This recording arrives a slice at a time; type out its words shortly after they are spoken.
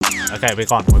Okay, we're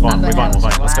gone. Let's go.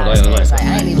 Like,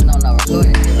 I ain't even know no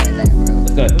recording shit like that, bro.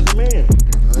 Let's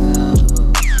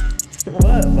go.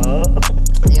 What, bro?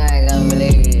 You ain't gonna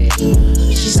believe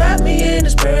it. She slapped me in the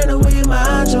sprinter with my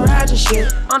entourage and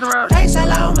shit. Ice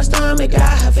all on my stomach,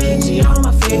 got her Fenty on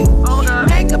my feet.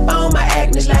 Makeup on my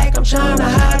acne like I'm trying to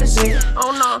hide a zit.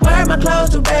 Wear my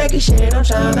clothes to baggy shit, I'm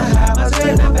trying to hide my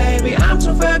zit. Now baby, I'm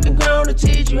too fucking grown to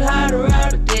teach you how to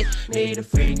ride a dick. Need a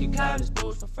freaky college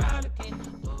boots for frolicking.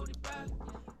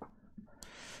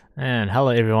 And hello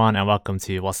everyone, and welcome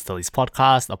to What's the Least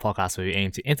podcast, a podcast where we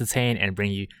aim to entertain and bring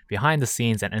you behind the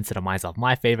scenes and into the minds of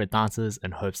my favorite dancers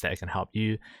in hopes that it can help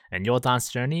you in your dance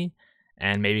journey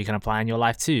and maybe you can apply in your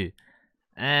life too.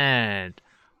 And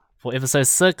for episode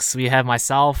 6, we have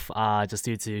myself, just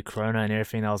due to Corona and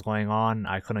everything that was going on,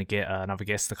 I couldn't get another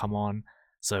guest to come on,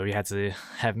 so we had to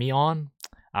have me on.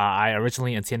 I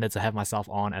originally intended to have myself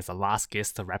on as the last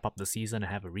guest to wrap up the season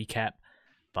and have a recap,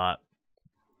 but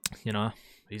you know,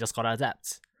 you just gotta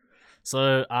adapt.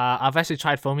 So I've actually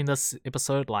tried filming this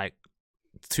episode like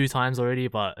 2 times already,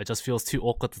 but it just feels too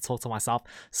awkward to talk to myself.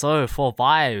 So for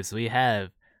vibes, we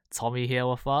have Tommy here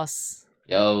with us.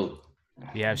 Yo.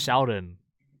 We have Sheldon.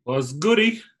 What's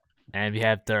goody? And we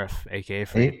have Durf, aka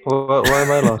Fred. Hey, why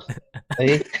am I lost?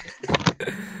 Hey,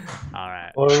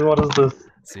 Alright. what is this?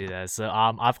 See that. So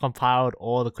I've compiled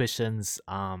all the questions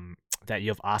that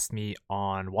you've asked me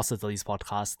on What's the Least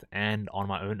podcast and on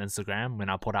my own Instagram when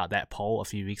I put out that poll a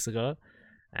few weeks ago,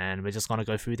 and we're just gonna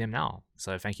go through them now.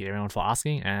 So thank you everyone for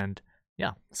asking, and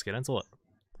yeah, let's get into it.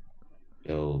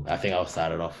 Yo, I think I'll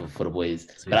start it off for the boys.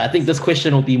 But I think this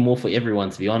question will be more for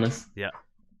everyone, to be honest. Yeah.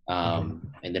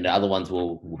 And then the other ones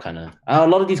will kind of... a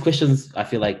lot of these questions, I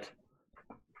feel like,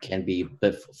 can be a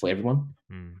bit for everyone.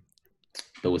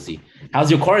 But we'll see.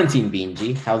 How's your quarantine been,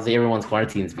 G? How's everyone's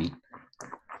quarantines been?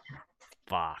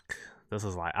 Fuck. This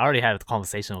is like... I already had a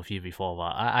conversation with you before,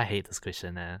 but I hate this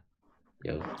question, man.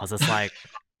 Yo. I was just like...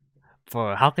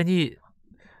 Bro, how can you...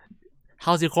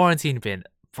 How's your quarantine been?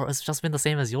 Bro, it's just been the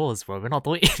same as yours, bro. We're not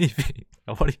doing anything.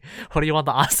 What do you want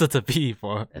the answer to be,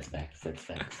 bro? That's facts.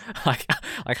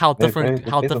 like how different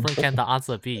can the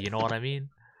answer be? You know what I mean?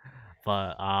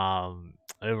 But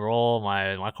overall,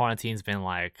 my quarantine's been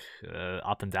like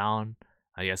up and down.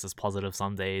 I guess it's positive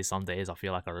some days. Some days I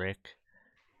feel like a wreck.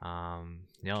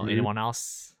 Anyone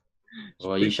else?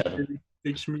 Well, you shut up.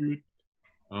 It's smooth.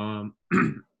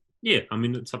 Yeah, I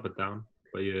mean it's up and down,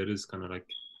 but yeah, it is kind of like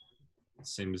the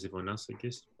same as everyone else, I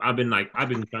guess. I've been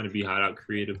trying to be hard out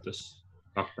creative this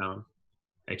lockdown,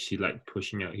 actually like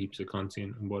pushing out heaps of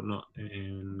content and whatnot,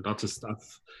 and lots of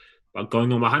stuff, but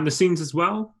going on behind the scenes as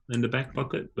well in the back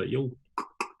pocket. But yo,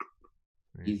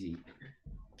 Easy.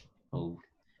 Oh,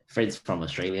 Fred's from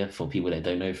Australia. For people that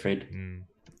don't know Fred,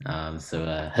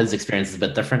 so his experience is a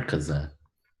bit different because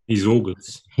he's all good.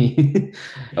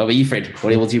 Oh, but you, Fred,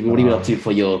 what are you up to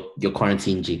for your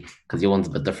quarantine, G? Because your one's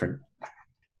a bit different.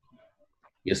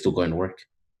 You're still going to work.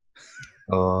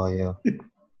 Oh yeah,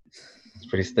 it's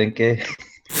pretty stinky.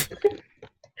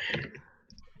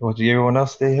 What do everyone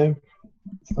else stay home?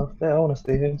 Stuff there. I want to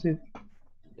stay home too.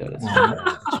 Yeah, that's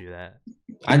Do that.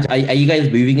 Are you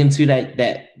guys moving into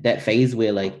that phase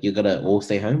where like you're gonna all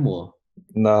stay home, or?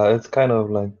 Nah, it's kind of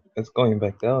like it's going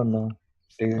back down now.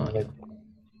 They're like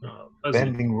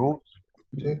bending rules.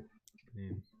 Yeah,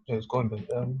 it's going back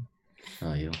down.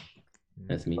 Oh yeah,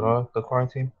 that's me. The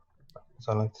quarantine.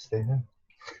 So I like to stay home.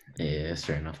 Yeah, that's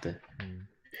fair enough there.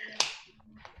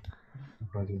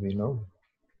 How do we know?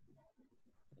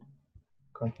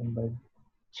 Content by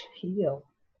chill.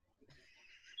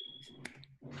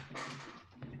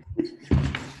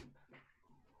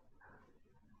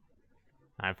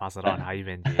 Alright, pass it on. How you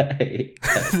been, G?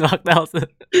 Fuck, that was I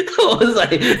was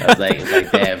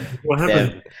like, damn. What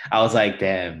happened? I was like,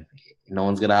 damn. No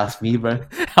one's gonna ask me, bro.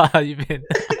 How you been?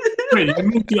 Wait, you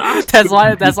meant to ask That's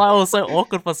why it was so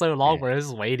awkward for so long, bro. I was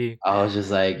just waiting. I was just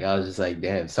like,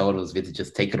 damn. Someone was meant to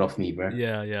just take it off me, bro.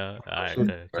 Yeah. Alright,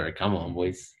 okay. Bro, come on,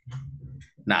 boys.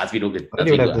 Nah, it's been all good. I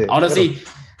don't even have to- Honestly,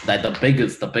 like the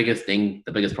biggest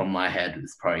problem I had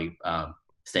is probably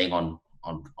staying on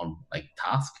like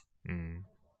task.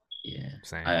 Yeah,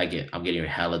 Same. I'm getting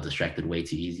hella distracted way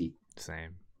too easy.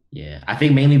 Same. Yeah, I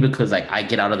think mainly because like I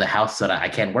get out of the house so that I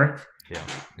can work. Yeah.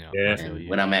 Yeah. I feel And you.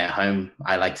 when I'm at home,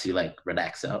 I like to like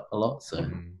relax out a lot. So,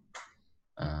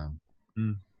 I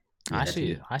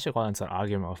yeah, actually got into an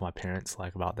argument with my parents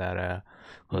like about that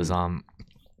because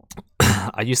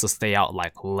I used to stay out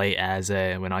like late as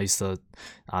when I used to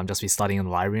just be studying in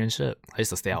the library and shit. I used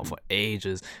to stay out for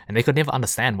ages, and they could never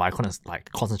understand why I couldn't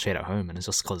like concentrate at home, and it's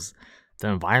just because the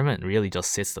environment really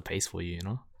just sets the pace for you, you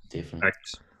know. different.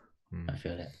 Facts. I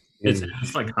feel that.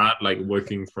 It's like hard, like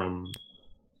working from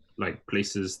like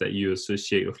places that you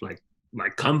associate with like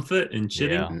comfort and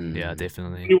chilling. Yeah,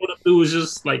 definitely. What you want to do is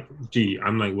just like,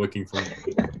 I'm like working from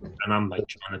and I'm like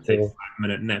trying to take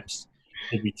 5-minute naps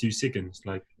every 2 seconds.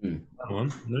 Like, come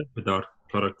on, no, without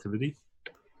productivity.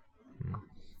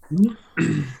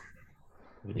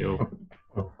 Yo.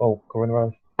 Oh,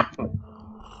 coronavirus.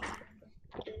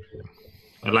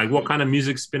 Like, what kind of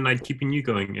music's been like keeping you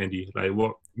going, Andy? Like,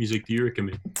 what music do you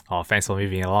recommend? Oh, thanks for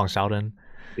moving along, Sheldon.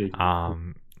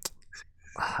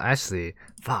 Actually,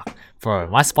 fuck, bro,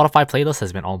 my Spotify playlist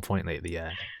has been on point lately.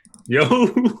 Yeah. Yo,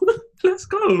 let's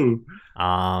go.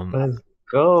 Let's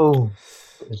go.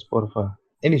 Spotify.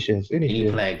 Any shares? Any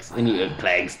flags?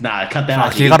 Nah, cut that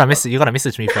out. You gotta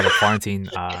message me for the quarantine.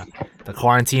 The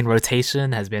quarantine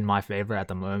rotation has been my favorite at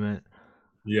the moment.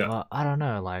 Yeah. I don't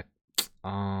know, like,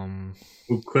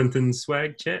 Bill Clinton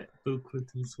swag, chat. Bill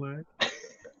Clinton swag.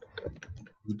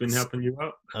 Has been helping you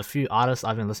out. A few artists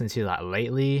I've been listening to like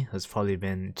lately has probably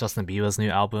been Justin Bieber's new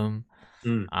album.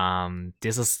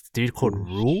 There's this dude called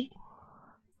Rule.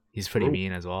 He's pretty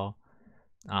mean as well.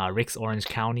 Rick's Orange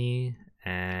County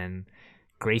and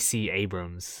Gracie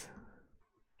Abrams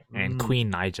and Queen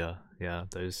Niger. Yeah,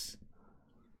 those.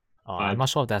 I'm not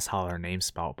sure if that's how her name's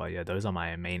spelled, but yeah, those are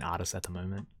my main artists at the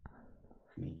moment.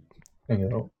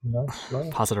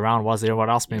 Pass it around. What's everyone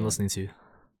else been listening to?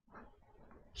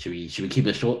 Should we keep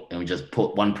it short and we just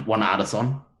put one artist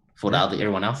on for the other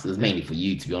everyone else? It's mainly for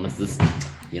you, to be honest. This,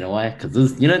 you know why? Because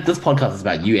this podcast is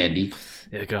about you, Andy.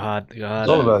 Yeah, go ahead. It's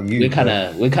all about you. We're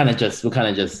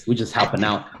just helping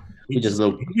out. We're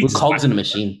cogs in the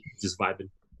machine. Just vibing.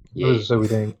 Yeah. So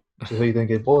you don't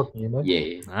get bored, you know?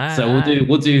 Yeah. So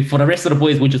we'll do for the rest of the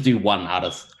boys. We'll just do one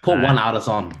artist. Put one artist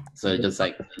on. So just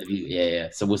like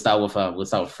So we'll start with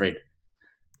Fred.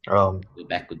 Go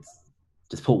backwards.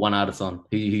 Just put one artist on.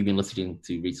 Who you been listening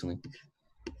to recently?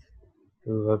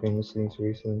 Who have I been listening to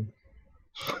recently?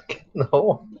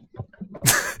 No.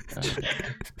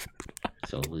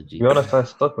 So legit. To be honest, I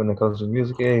stuck when it comes to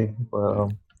music, but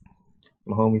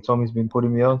my homie Tommy's been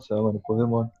putting me on, so I'm gonna put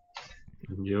him on.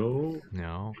 Yo.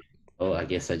 No. Oh, I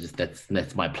guess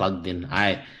that's my plug then.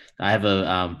 I have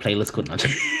a playlist called.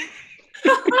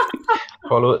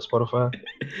 Follow it, Spotify.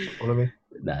 Follow me.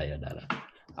 Nah.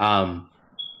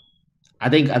 I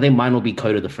think mine will be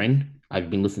Coda the Friend. I've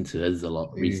been listening to his a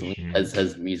lot recently.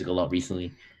 His music a lot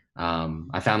recently.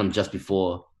 I found him just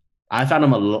before. I found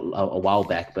him a while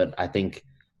back, but I think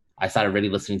I started really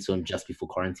listening to him just before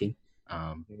quarantine.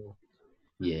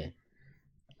 Yeah,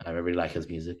 I really like his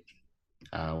music.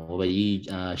 What about you,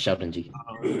 Sheldon G?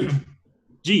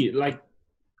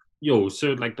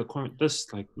 So like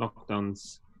this like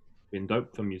lockdown's been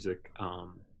dope for music.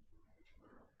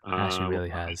 Actually really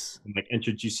has. Like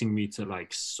introducing me to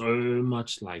like so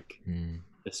much like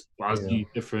this buzzy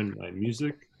different like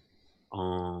music.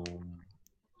 Someone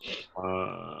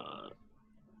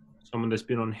that's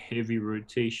been on heavy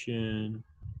rotation.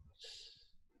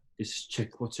 This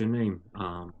chick, what's her name?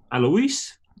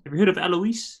 Alois. Have you heard of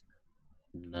Alois?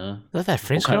 No. Is that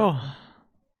French girl?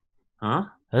 Huh?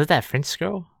 Is that French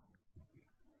girl?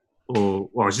 Oh,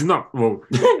 well, she's not. Well,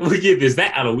 yeah, there's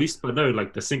that Alois, but no,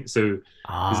 like the sing. So,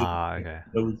 okay.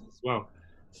 Alois as well.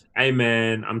 Hey,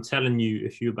 man, I'm telling you,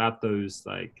 if you're about those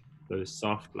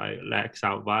soft, like lax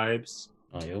out vibes,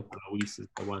 Alois is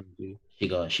the one, dude.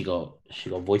 She got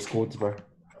voice cords, bro.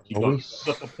 She got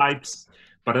the pipes,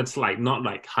 but it's like not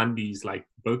like Hundy's like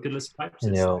vocalist pipes.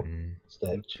 It's it's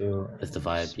that chill. It's the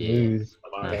vibe, smooth.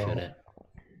 Yeah. I feel that.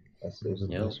 That's the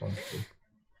best one.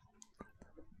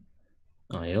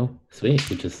 Oh, yo, sweet.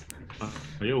 We just.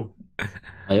 Yo,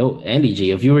 Andy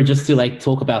G, if you were just to like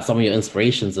talk about some of your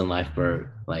inspirations in life, bro,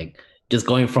 like just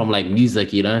going from like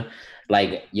music, we can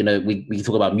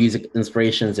talk about music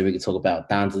inspirations and we can talk about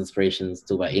dance inspirations,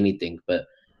 talk about anything. But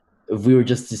if we were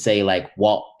just to say like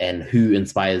what and who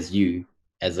inspires you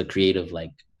as a creative,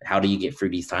 like how do you get through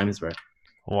these times, bro?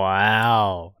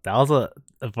 Wow, that was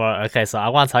okay. So I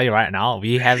want to tell you right now,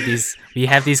 we have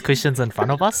these questions in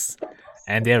front of us,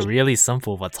 and they're really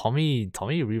simple. But Tommy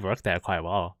reworked that quite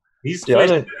well. He's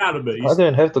fleshed out of it. I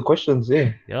don't have the questions.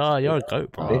 Yeah, you're a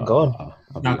goat, bro. They're gone.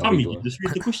 Now, Tommy, you just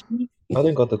read the question. I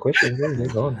didn't got the questions. They're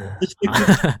gone.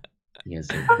 Yes,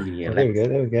 there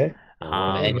we go.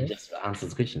 And just answer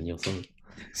the question. You're so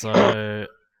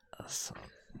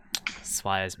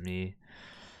inspires me.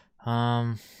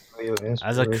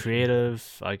 As a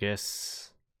creative, I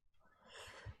guess.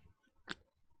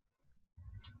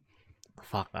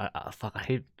 Fuck, I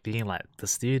hate being like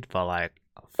this dude, but like,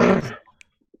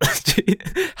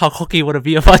 how cocky would it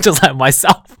be if I just like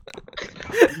myself?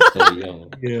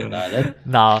 Yeah.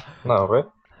 No, right?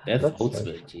 That's That's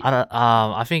ultimate. G.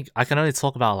 I think I can only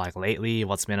talk about like lately.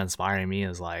 What's been inspiring me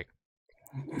is like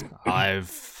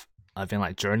I've been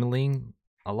like journaling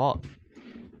a lot,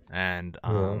 and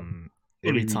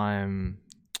every time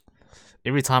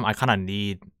I kind of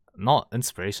need not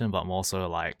inspiration, but more so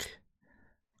like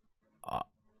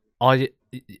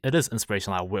it is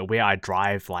inspiration, like where I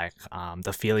drive like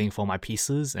the feeling for my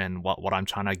pieces and what I'm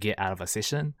trying to get out of a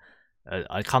session.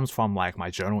 It comes from like my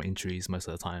journal entries most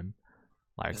of the time.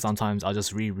 Like sometimes I'll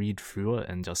just reread through it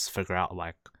and just figure out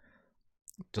like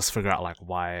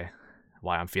why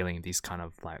I'm feeling this kind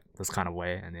of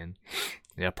way, and then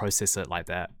process it like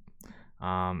that.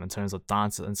 In terms of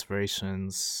dance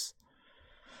inspirations,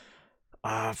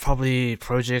 probably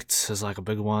Project is like a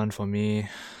big one for me.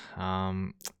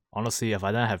 Honestly, if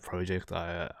I didn't have Project,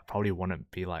 I probably wouldn't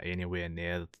be like anywhere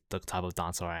near the type of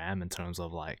dancer I am in terms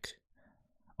of like,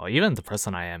 or even the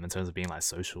person I am in terms of being like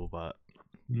social. But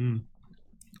in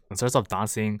terms of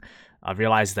dancing, I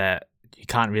realized that you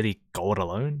can't really go it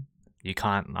alone. You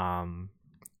can't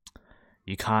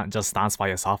just dance by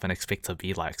yourself and expect to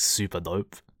be like super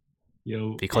dope.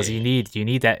 Yo, because you need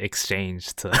that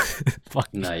exchange to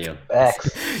yo.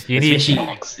 You need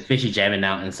especially jamming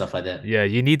out and stuff like that. Yeah,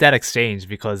 you need that exchange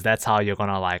because that's how you're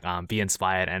gonna like be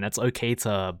inspired, and it's okay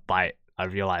to bite. I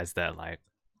realize that like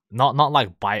not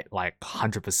like bite like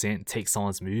 100% take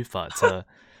someone's move, but to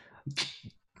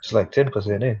it's like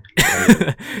 10%, eh?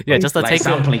 Yeah, just to like take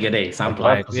sampling it,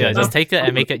 just take it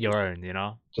and make it your own, you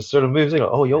know. Just certain moves, like,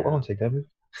 oh, yo, I want to take that move.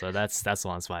 So that's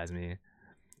what inspires me.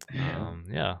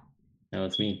 Yeah. No,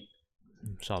 it's me.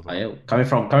 Sure, bro. Coming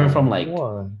from like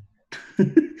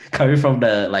coming from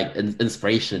the like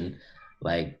inspiration,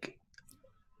 like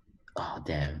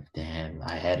damn,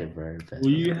 I had it, bro.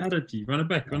 Well, you had it, G. Run it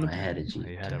back. I had it, G.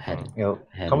 You had it, bro. Yo,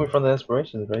 coming from the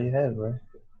inspirations, bro, you had it, bro.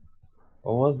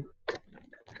 What was it?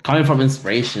 Coming from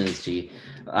inspirations, G.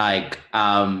 Like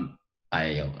let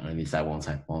me say one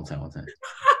time.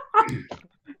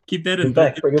 Keep that in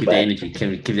back. Bring it keep back. The energy.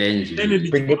 Keep the energy.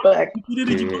 Bring it back.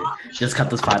 Just cut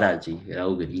this part out, G.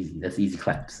 All good, easy. That's easy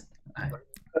claps.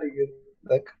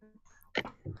 Like,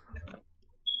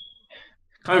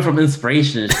 coming from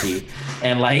inspiration, G,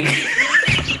 and like,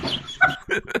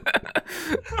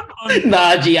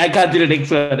 nah, G, I can't do the next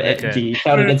one. Okay. G,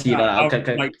 shout it to you now.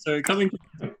 Okay. Like, so coming from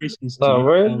inspirations,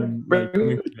 right?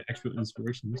 Like, actual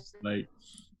inspirations, like,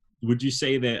 would you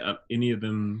say that any of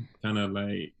them kind of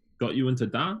like got you into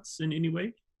dance in any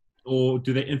way, or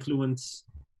do they influence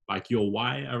like your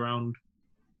why around,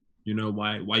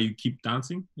 why you keep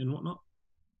dancing and whatnot?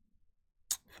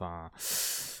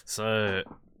 So,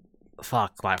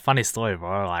 like funny story,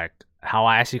 bro. Like how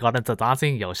I actually got into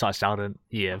dancing. Yo, shot Sheldon.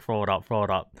 Yeah, throw it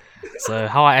up. So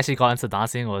how I actually got into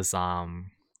dancing was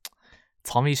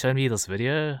Tommy showed me this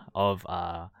video of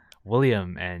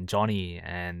William and Johnny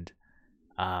and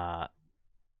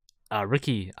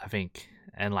Ricky, I think.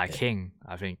 And like King,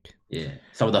 I think. Yeah,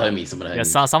 some of the homies. Yeah,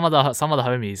 some of the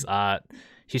homies.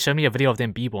 He showed me a video of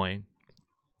them b-boying,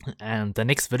 and the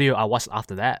next video I watched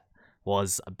after that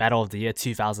was Battle of the Year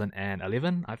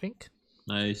 2011, I think.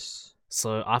 Nice.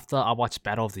 So after I watched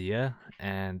Battle of the Year,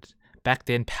 and back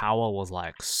then Power was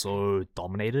like so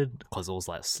dominated because it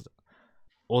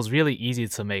was really easy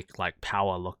to make like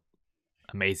Power look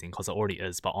amazing because it already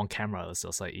is, but on camera it's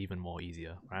just like even more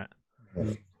easier, right?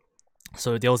 Mm-hmm.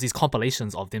 So there was these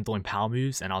compilations of them doing power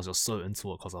moves, and I was just so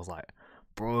into it because I was like,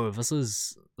 bro, this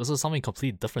is something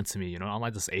completely different to me, you know? I'm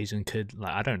like this Asian kid,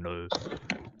 like I don't know.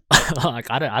 Like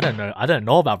I don't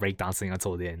know about breakdancing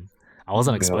until then. I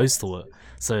wasn't exposed to it.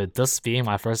 So this being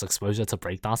my first exposure to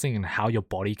breakdancing and how your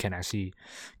body can actually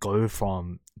go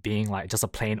from being like just a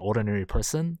plain ordinary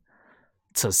person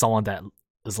to someone that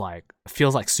is like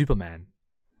feels like Superman.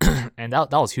 And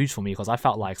that was huge for me because I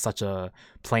felt like such a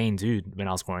plain dude when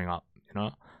I was growing up, you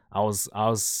know? I'm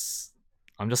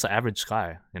just an average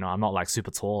guy, you know? I'm not like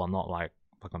super tall, I'm not like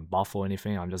fucking buff or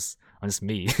anything. I'm just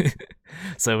me.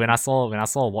 So when I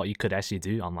saw what you could actually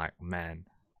do, I'm like, man,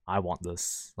 I want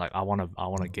this. Like I want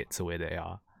to get to where they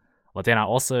are. But then I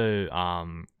also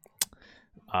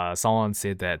someone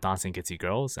said that dancing gets you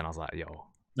girls, and I was like, yo,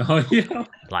 oh yeah,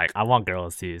 like I want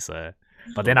girls too. So,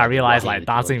 but then I realized like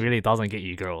dancing really doesn't get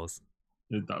you girls.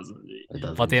 It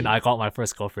doesn't. But then I got my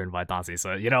first girlfriend by dancing.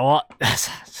 So you know what?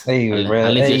 Hey,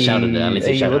 bro. We'll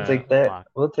take that.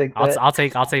 We'll take that.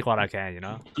 I'll take what I can. You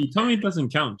know. Tommy doesn't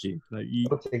count, G. Like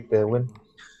we'll take that win.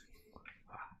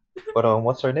 But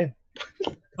what's her name?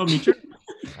 Tommy.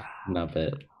 Not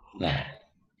bad. Nah.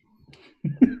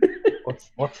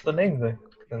 What's the name then?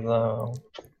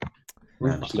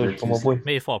 Research for my boys.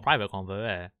 Maybe for a private convo,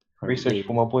 yeah. Research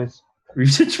for my boys.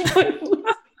 Research for my boys.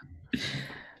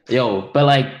 Yo, but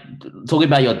like talking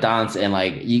about your dance and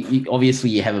like you obviously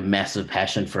you have a massive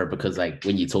passion for it because like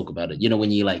when you talk about it, you know, when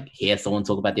you like hear someone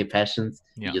talk about their passions,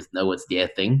 you just know it's their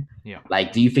thing. Yeah.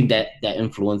 Like, do you think that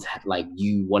influence like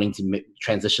you wanting to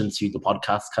transition to the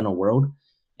podcast kind of world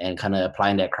and kind of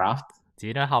applying that craft? Do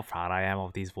you know how proud I am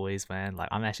of these boys, man? Like,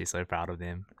 I'm actually so proud of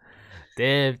them.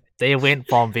 They went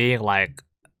from being like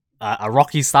a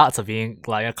rocky start to being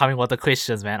like coming with the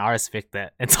questions, man. I respect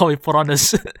that. Until we put on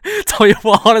his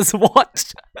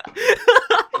watch.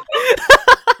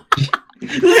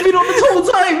 He's been on this whole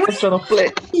time. It's on a play.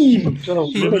 He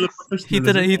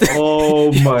didn't.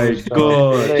 Oh my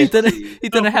god. He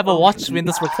didn't have a watch when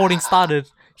this recording started.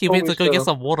 He went to go get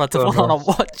some water to put on a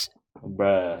watch.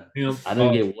 Bruh, I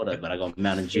don't get water, but I got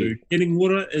Mountain Dew. Getting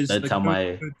water is That's how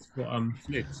my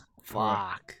flex.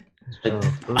 Fuck.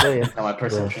 That's how my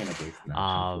personal trainer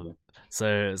is.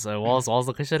 So what was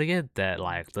the question again? That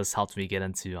like this helped me get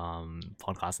into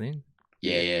podcasting.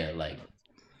 Yeah. Like,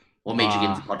 what made you get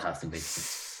into podcasting,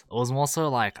 basically? It was more so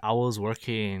like I was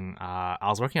working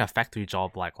a factory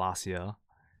job like last year,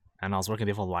 and I was working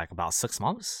there for like about 6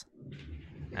 months,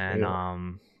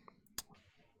 and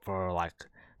for like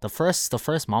the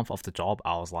first month of the job,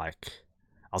 I was like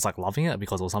loving it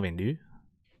because it was something new.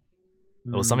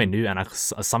 It was something new, and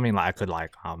something like I could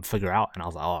like figure out, and I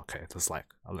was like, oh, okay, this like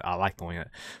I like doing it.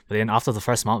 But then after the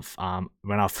first month,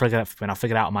 when I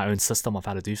figured out my own system of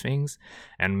how to do things,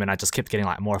 and when I just kept getting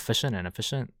like more efficient,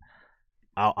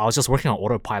 I was just working on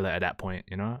autopilot at that point,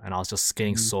 you know, and I was just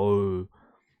getting so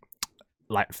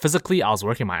like physically I was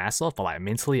working my ass off, but like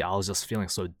mentally I was just feeling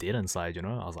so dead inside, you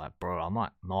know. I was like, bro, I'm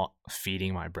not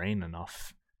feeding my brain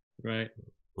enough. Right.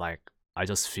 Like I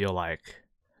just feel like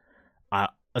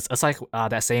it's like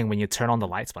that saying when you turn on the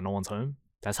lights but no one's home.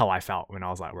 That's how I felt when I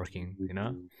was like working, you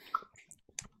know.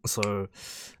 So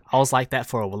I was like that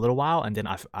for a little while, and then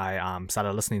I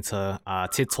started listening to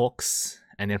TED Talks,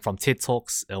 and then from TED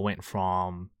Talks it went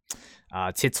from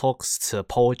TED Talks to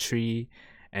poetry,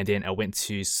 and then it went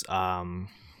to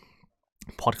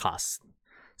podcasts.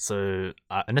 So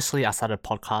initially I started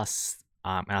podcasts,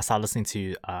 and I started listening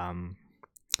to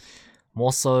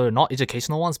more so not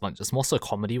educational ones, but just more so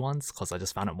comedy ones, because I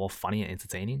just found it more funny and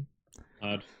entertaining.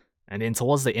 And then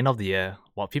towards the end of the year,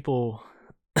 what people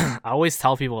I always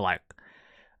tell people like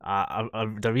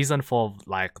the reason for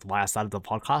like why I started the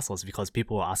podcast was because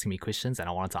people were asking me questions and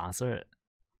I wanted to answer it.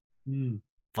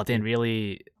 But then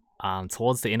really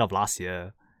towards the end of last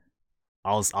year,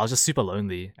 I was just super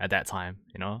lonely at that time,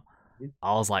 you know.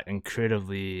 I was like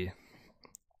incredibly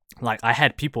like I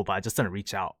had people, but I just didn't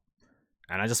reach out.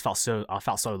 And I felt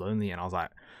so lonely, and I was like,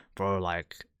 bro,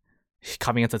 like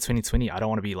coming into 2020, I don't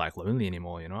want to be like lonely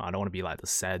anymore, you know. I don't want to be like the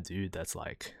sad dude that's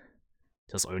like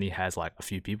just only has like a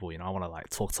few people, you know. I want to like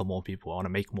talk to more people. I want to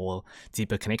make more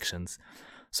deeper connections.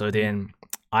 So then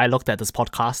I looked at this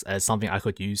podcast as something I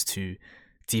could use to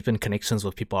deepen connections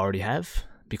with people I already have,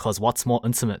 because what's more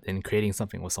intimate than creating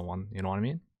something with someone, you know what I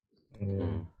mean?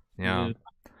 Yeah.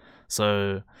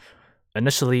 So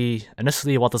initially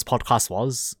what this podcast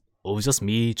was, it was just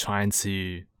me trying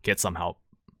to get some help.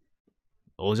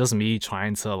 It was just me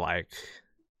trying to like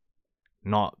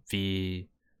not be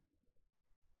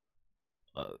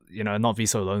not be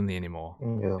so lonely anymore.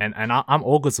 And I'm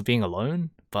all good with being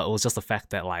alone, but it was just the fact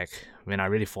that like when I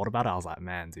really thought about it, I was like,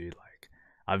 man, dude, like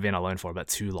I've been alone for a bit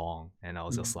too long, and I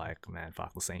was just like, man,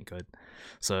 fuck, this ain't good.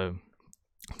 So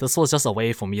this was just a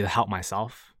way for me to help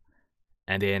myself.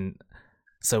 And then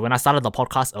so when I started the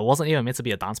podcast, it wasn't even meant to be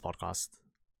a dance podcast.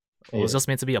 It was just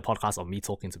meant to be a podcast of me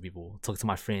talking to people, talking to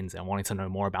my friends, and wanting to know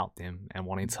more about them, and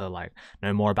wanting to like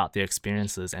know more about their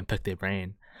experiences and pick their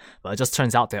brain. But it just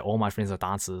turns out that all my friends are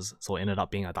dancers, so it ended up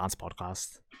being a dance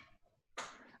podcast.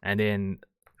 And then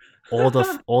all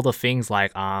the things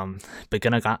like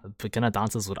beginner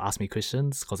dancers would ask me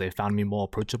questions because they found me more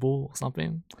approachable or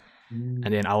something,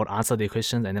 and then I would answer their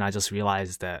questions, and then I just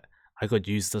realized that I could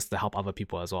use this to help other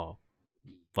people as well.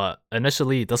 But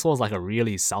initially, this was like a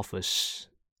really selfish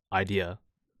idea.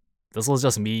 This was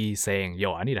just me saying,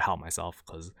 yo, I need to help myself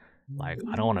because like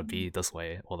I don't want to be this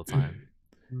way all the time.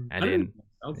 And then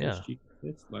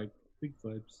it's like big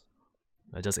vibes.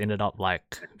 It just ended up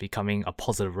like becoming a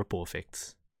positive ripple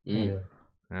effect. Yeah.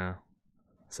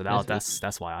 So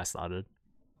that's why I started.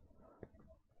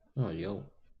 Oh, yo.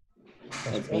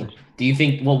 Do you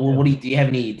think what do you have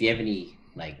any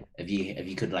like if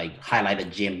you could like highlight a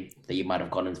gem that you might have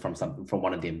gotten from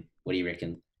one of them, what do you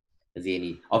reckon? Is there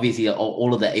any? Obviously,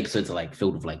 all of the episodes are like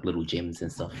filled with like little gems and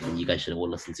stuff, and you guys should all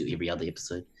listen to every other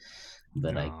episode.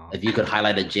 But like, if you could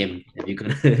highlight a gem, if you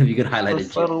could highlight a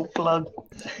subtle plug.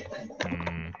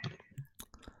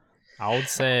 I would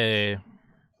say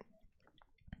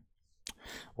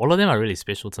all of them are really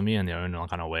special to me in their own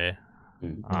kind of way.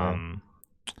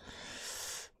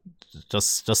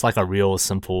 Just like a real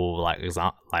simple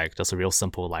just a real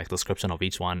simple description of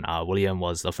each one. William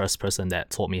was the first person that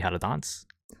taught me how to dance.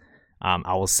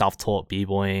 I was self-taught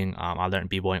b-boying. I learned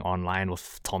b-boying online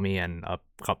with Tommy and a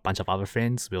bunch of other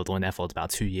friends. We were doing that for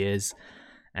about 2 years.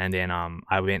 And then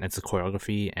I went into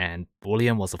choreography, and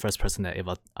William was the first person that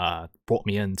ever brought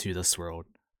me into this world.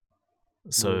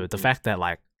 So the fact that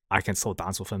like I can still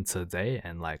dance with him today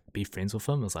and like be friends with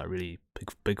him is like really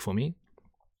big for me.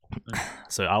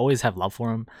 So I always have love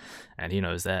for him, and he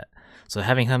knows that. So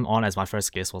having him on as my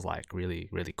first guest was like really,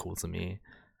 really cool to me.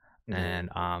 And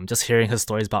just hearing his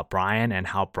stories about Brian and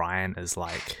how Brian is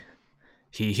like,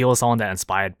 he was someone that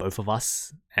inspired both of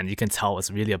us, and you can tell it's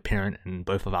really apparent in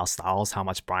both of our styles how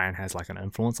much Brian has like an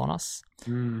influence on us.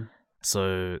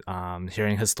 So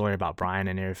hearing his story about Brian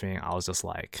and everything, I was just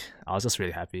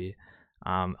really happy.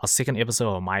 Our second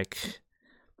episode of Mike,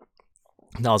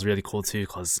 that was really cool too,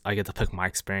 because I get to pick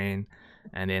Mike's brain.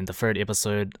 And then the third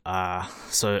episode,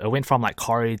 so it went from like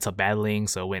Corey to battling.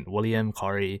 So it went William,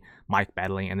 Corey, Mike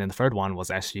battling. And then the third one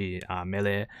was actually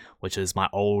Mele, which is my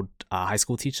old high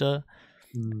school teacher.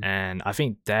 And I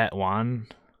think it's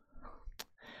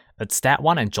that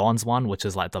one and John's one, which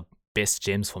is like the best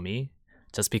gems for me.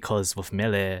 Just because with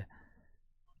Mele,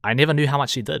 I never knew how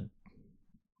much she did.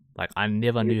 Like, I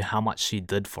never knew how much she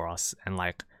did for us, and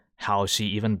like how she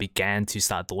even began to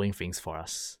start doing things for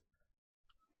us.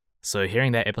 So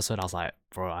hearing that episode, I was like,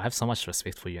 bro, I have so much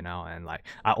respect for you now. And like,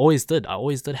 I always did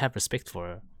have respect for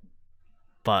her.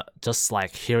 But just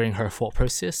like hearing her thought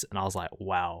process, and I was like,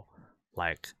 wow,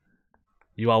 like,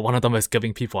 you are one of the most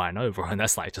giving people I know, bro. And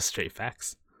that's like just straight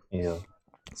facts. Yeah.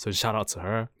 So shout out to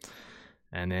her.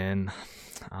 And then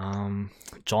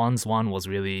John's one was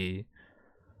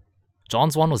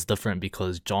different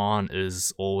because John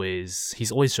is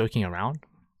he's always joking around.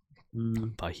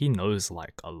 But he knows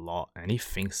like a lot, and he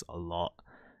thinks a lot,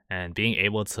 and being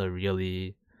able to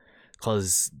really,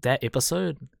 because that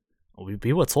episode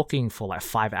we were talking for like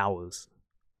 5 hours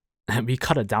and we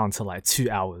cut it down to like 2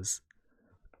 hours.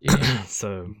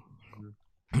 So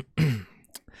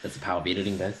that's the power of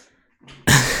editing, guys.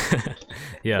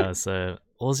 Yeah, so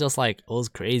it was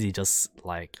crazy just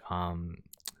like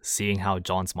seeing how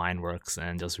John's mind works,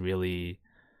 and just really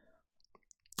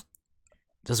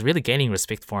gaining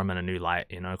respect for him in a new light,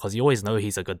 you know, because you always know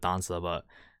he's a good dancer, but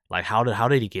like how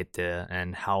did he get there,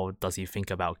 and how does he think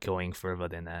about going further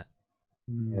than that?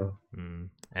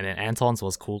 And then Anton's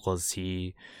was cool because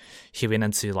he went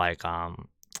into like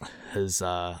his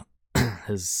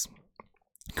his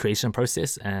creation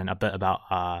process and a bit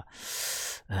about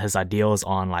his ideals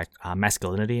on like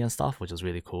masculinity and stuff, which was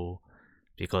really cool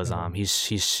because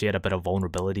he shared a bit of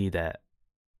vulnerability that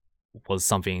was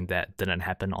something that didn't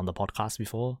happen on the podcast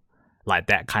before, like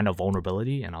that kind of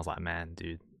vulnerability. And I was like, man,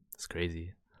 dude, it's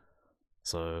crazy.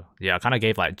 So yeah, I kind of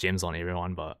gave like gems on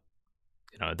everyone, but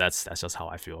you know, that's just how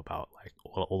I feel about like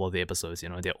all of the episodes. You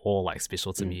know, they're all like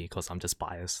special to me because I'm just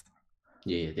biased.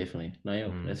 Yeah, definitely.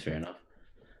 No, that's fair enough.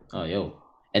 Oh, yo.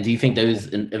 And do you think those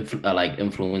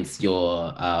influence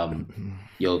your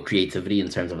creativity in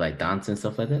terms of like dance and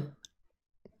stuff like that?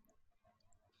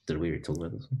 Did we talk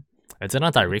about this one? It did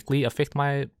not directly affect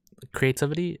my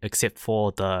creativity, except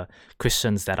for the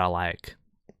questions that are like,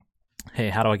 hey,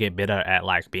 how do I get better at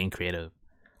like being creative?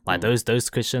 Like those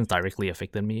questions directly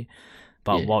affected me.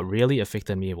 But what really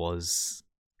affected me was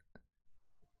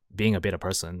being a better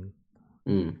person.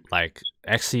 Like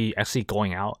actually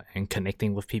going out and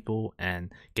connecting with people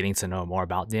and getting to know more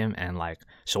about them and like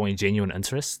showing genuine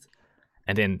interest.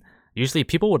 And then usually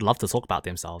people would love to talk about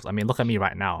themselves. I mean, look at me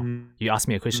right now. You ask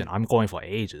me a question, I'm going for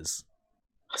ages.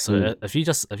 So if you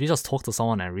just talk to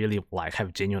someone and really like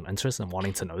have genuine interest in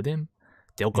wanting to know them,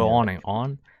 they'll go on,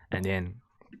 and then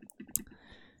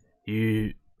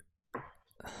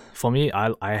for me,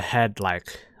 I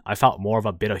felt more of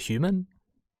a better human.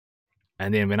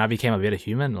 And then when I became a better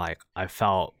human, like I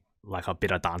felt like a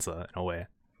better dancer in a way.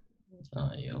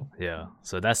 Yeah.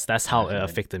 So that's how it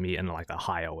affected me in like a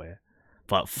higher way.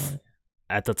 But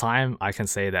at the time, I can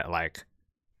say that like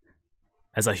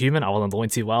as a human, I wasn't doing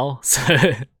too well. So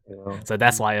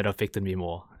that's why it affected me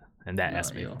more in that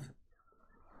aspect. I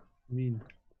mean,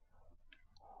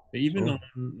 even on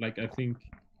like, I think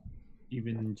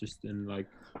even just in like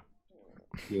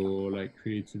your like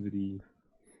creativity,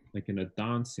 like in a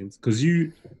dance sense, because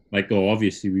you like,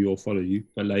 obviously we all follow you,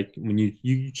 but like when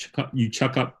you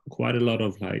chuck up quite a lot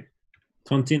of like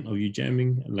content of you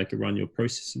jamming and like around your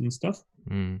process and stuff.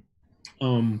 And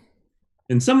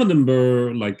some of them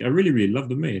were like, I really love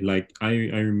them. Like I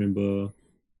remember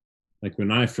Like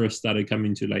when I first started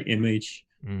coming to like MH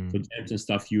for jams and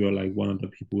stuff, you were like one of the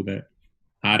people that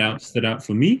stood out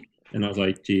for me. And I was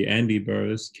like, gee, Andy, bro,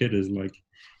 this kid is like,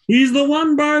 he's the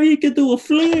one, bro. He could do a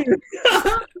flare.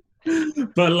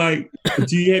 But like,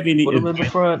 do you have any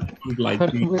advice of, like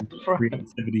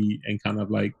creativity and kind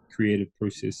of like creative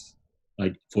process,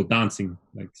 like for dancing,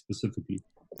 like specifically?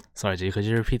 Sorry, G, could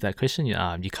you repeat that question?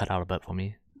 You cut out a bit for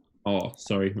me. Oh,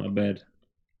 sorry, my bad.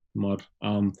 Mod.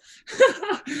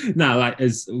 Nah, like,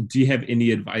 do you have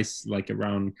any advice like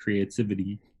around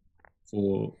creativity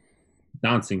for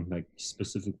dancing, like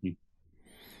specifically?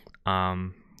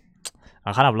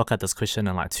 I kind of look at this question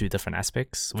in like two different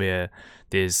aspects, where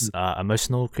there's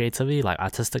emotional creativity, like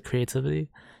artistic creativity,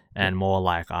 and more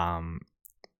like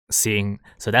seeing.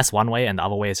 So that's one way, and the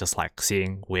other way is just like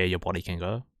seeing where your body can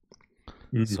go.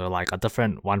 So like a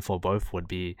different one for both would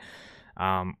be,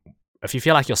 if you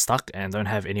feel like you're stuck and don't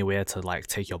have anywhere to like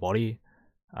take your body,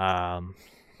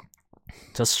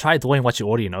 just try doing what you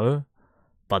already know,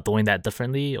 but doing that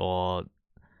differently. Or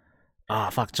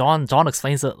John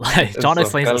explains it like John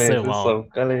explains it so well.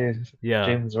 Yeah,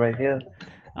 James right here.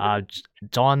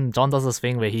 John does this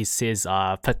thing where he says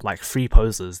pick like 3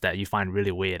 poses that you find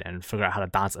really weird and figure out how to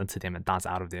dance into them and dance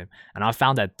out of them. And I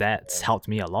found that that's helped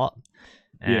me a lot.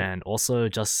 And also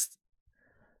just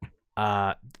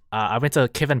I went to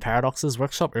Kevin Paradox's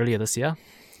workshop earlier this year,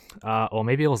 or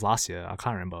maybe it was last year, I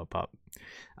can't remember, but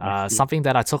something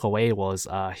that I took away was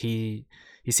he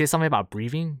said something about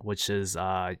breathing, which is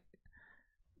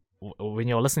when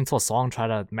you're listening to a song, try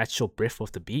to match your breath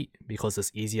with the beat, because it's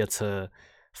easier to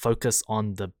focus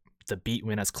on the beat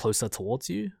when it's closer towards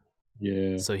you.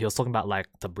 Yeah. So he was talking about like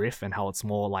the breath and how it's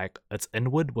more like it's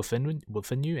inward within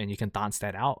you, and you can dance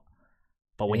that out.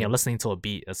 But when you're listening to a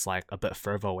beat, it's like a bit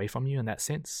further away from you in that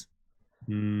sense.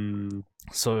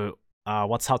 So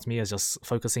what's helped me is just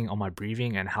focusing on my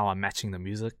breathing and how I'm matching the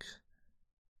music.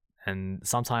 And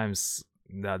sometimes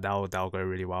that'll go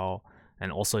really well.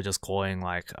 And also just going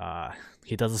like,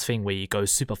 he does this thing where you go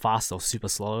super fast or super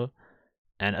slow.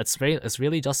 And it's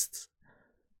really just,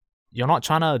 you're not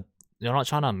trying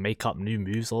to make up new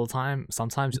moves all the time.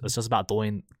 Sometimes it's just about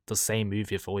doing the same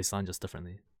move you've always done, just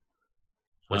differently.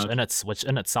 Which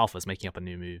in itself is making up a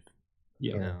new move.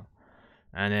 Yeah.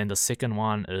 And then the second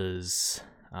one is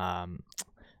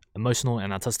emotional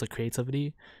and artistic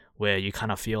creativity, where you kind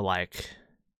of feel like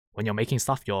when you're making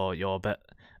stuff,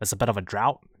 it's a bit of a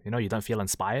drought. You don't feel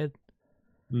inspired.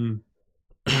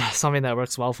 Something that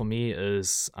works well for me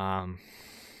is I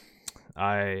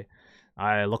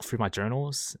look through my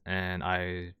journals and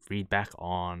I read back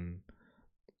on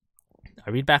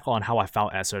how I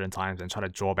felt at certain times and try to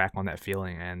draw back on that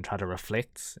feeling and try to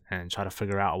reflect and try to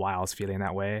figure out why I was feeling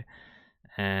that way.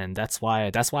 And that's why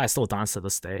I still dance to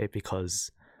this day,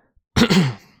 because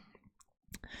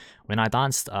when I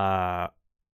danced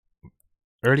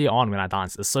early on, when I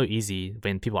danced, it's so easy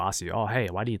when people ask you, oh hey,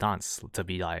 why do you dance, to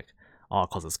be like, oh,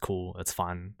 because it's cool, it's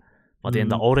fun. But then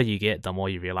the older you get, the more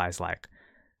you realize like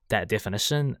that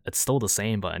definition, it's still the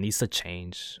same, but it needs to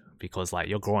change, because like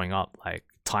you're growing up, like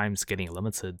time's getting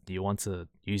limited. You want to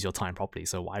use your time properly,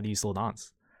 so why do you still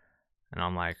dance? And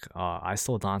I'm like, I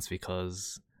still dance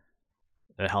because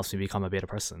it helps me become a better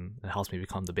person. It helps me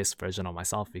become the best version of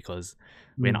myself, because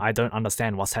when I don't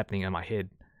understand what's happening in my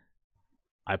head,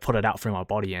 I put it out through my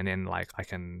body, and then like I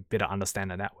can better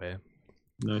understand it that way.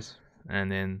 Nice.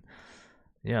 And then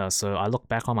so I look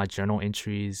back on my journal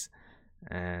entries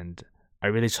and I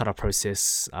really try to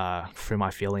process through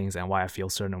my feelings and why I feel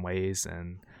certain ways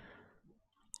and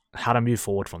how to move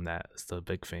forward from that is the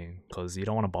big thing, because you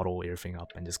don't want to bottle everything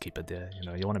up and just keep it there.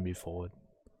 You want to move forward.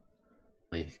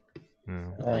 You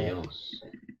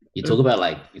talk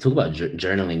about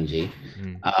journaling, G.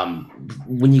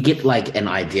 When you get like an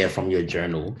idea from your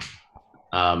journal,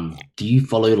 do you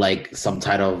follow like some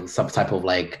type of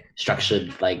like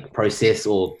structured like process,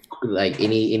 or like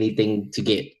anything to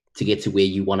get to where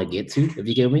you want to get to, if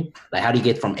you get me? Like, how do you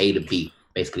get from A to B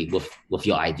basically with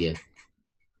your idea?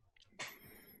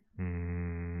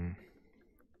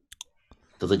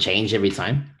 Does it change every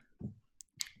time?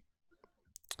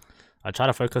 I try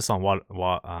to focus on what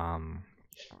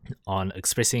on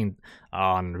expressing,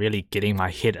 on really getting my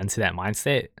head into that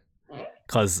mindset,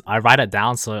 because I write it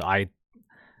down. So I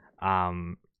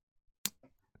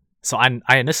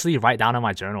initially write down in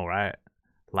my journal, right?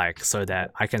 Like, so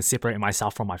that I can separate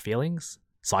myself from my feelings,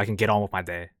 so I can get on with my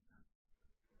day.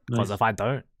 Because if I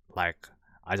don't, like,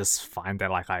 I just find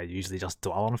that like I usually just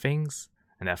dwell on things,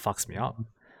 and that fucks me up.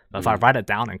 But if I write it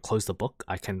down and close the book,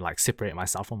 I can like separate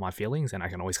myself from my feelings, and I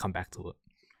can always come back to it.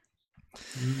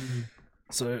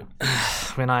 So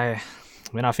when I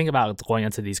think about going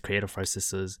into these creative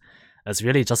processes, it's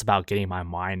really just about getting my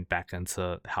mind back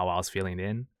into how I was feeling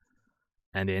then,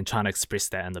 and then trying to express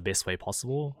that in the best way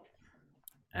possible.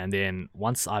 And then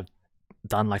once I've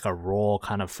done like a raw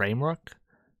kind of framework,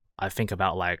 I think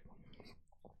about I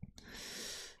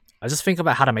just think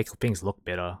about how to make things look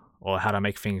better, or how to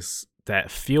make things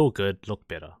that feel good look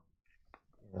better.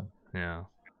 Yeah.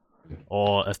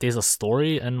 Or if there's a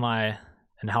story in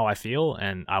how I feel,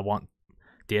 and I want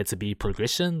there to be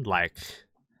progression, like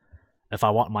if I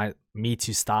want me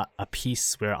to start a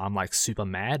piece where I'm like super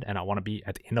mad and I want to be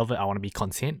at the end of it, I want to be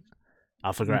content,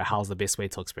 I'll figure out how's the best way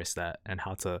to express that and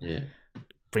how to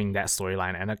bring that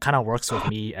storyline. And it kind of works with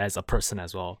me as a person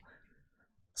as well.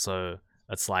 So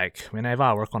it's like whenever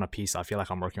I work on a piece, I feel like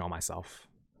I'm working on myself.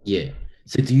 Yeah.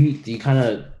 So do you kind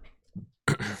of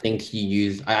think you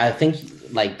use? I think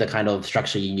like the kind of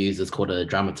structure you use is called a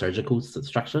dramaturgical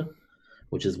structure,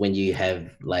 which is when you have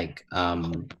like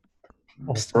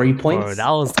story points. Bro, that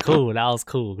was cool. That was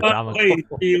cool. Wait,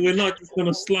 we're not just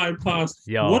gonna slide past.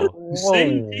 Yo. What did you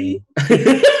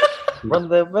say? Run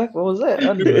that back. What was that?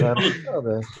 I didn't know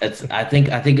that. It's I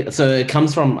think so. It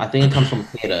comes from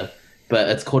theater, but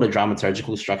it's called a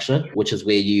dramaturgical structure, which is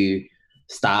where you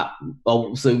start.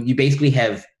 Oh, so you basically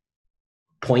have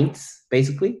points,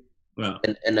 basically,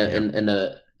 in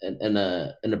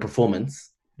a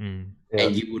performance, and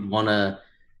you would wanna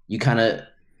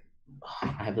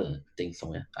I have the thing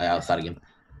somewhere. I'll start again.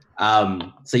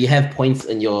 So you have points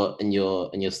in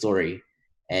your story,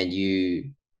 and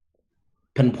you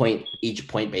pinpoint each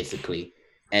point basically,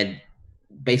 and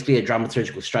basically a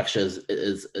dramaturgical structure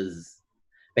is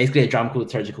basically a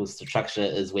dramaturgical structure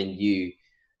is when you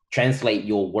translate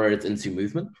your words into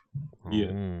movement.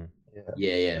 Yeah.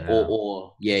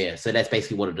 Or so that's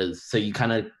basically what it is. So you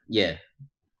kind of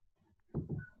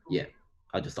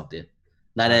I'll just stop there.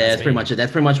 No, that's pretty much it.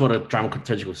 That's pretty much what a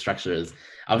dramaturgical structure is.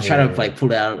 I was trying to like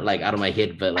pull it out of my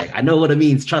head, but like I know what it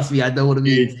means. Trust me, I know what it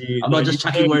means. I'm not just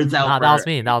chucking words out. Nah, that was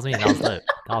me. That was dope.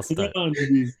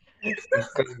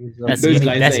 That's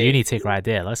Unitech right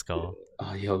there. Let's go.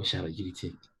 Oh, yo, shout out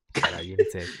Unitech. Shout out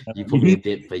Unitech. You put me in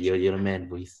debt, but you're the man,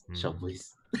 boys. Shout,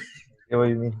 boys. Yeah, what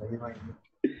do you mean?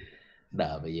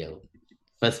 Nah, but yo.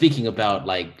 But speaking about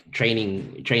like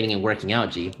training and working out,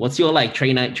 G, what's your like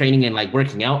training and like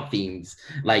working out themes?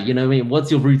 Like, you know what I mean? What's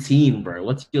your routine, bro?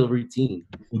 What's your routine?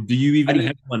 Do you even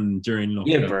have one during lockdown?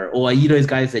 Yeah, bro. Or are you those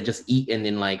guys that just eat and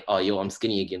then like, oh, yo, I'm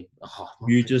skinny again? Oh,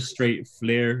 you just straight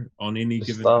flare on any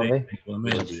given day?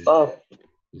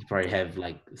 You probably have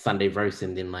like Sunday roast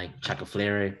and then like chuck a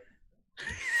flare.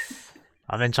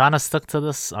 I've been trying to stick to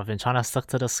this. I've been trying to stick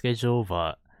to the schedule,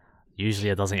 but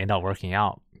usually it doesn't end up working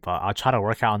out. But I'll try to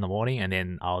work out in the morning and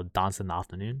then I'll dance in the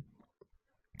afternoon.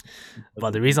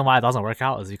 But the reason why it doesn't work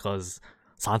out is because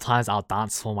sometimes I'll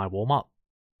dance for my warm up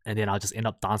and then I'll just end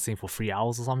up dancing for 3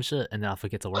 hours or some shit and then I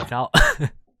forget to work out.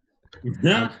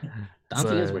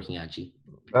 Dancing is working out, G.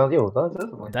 Well, yo,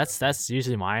 that's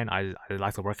usually mine. I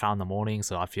like to work out in the morning,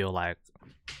 so I feel like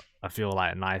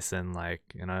nice and like,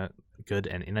 you know, good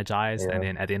and energized. And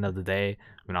then at the end of the day,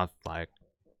 when I've like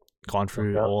gone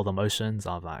through all the motions,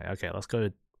 I'm like, okay, let's go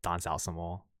dance out some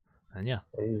more. And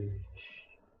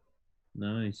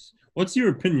nice. What's your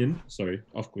opinion? Sorry,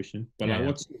 off question. But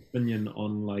what's your opinion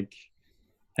on like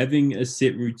having a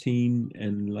set routine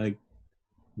and like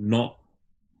not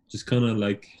just kind of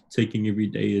like taking every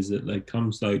day as it like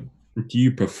comes? Like, do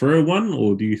you prefer one,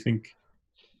 or do you think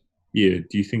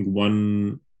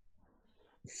one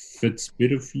fits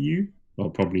better for you? Well,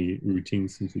 probably routine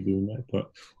since you're doing that, but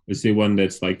is there one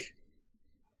that's like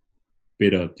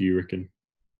better, do you reckon?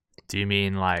 Do you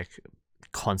mean like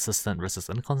consistent versus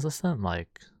inconsistent?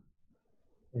 Like,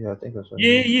 yeah, I think that's right.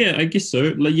 Yeah, I guess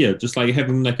so. Like, yeah, just like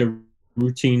having like a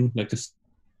routine, like a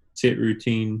set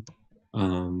routine,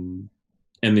 and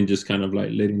then just kind of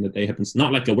like letting the day happen. It's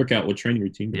not like a workout or training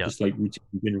routine, but just like routine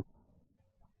in general.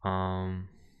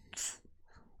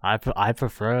 I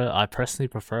personally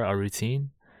prefer a routine,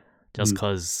 just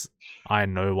because I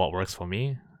know what works for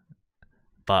me.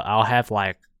 But I'll have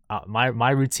like my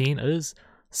routine is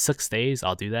 6 days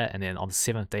I'll do that, and then on the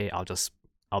 7th day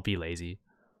I'll be lazy.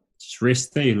 Just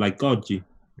rest day like God, G.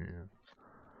 Yeah.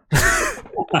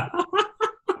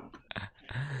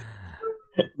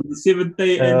 The 7th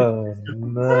day. Oh,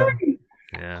 no.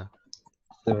 Yeah.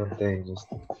 7th day, just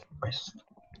rest.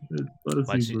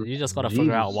 But you just gotta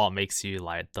figure out what makes you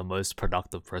like the most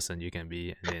productive person you can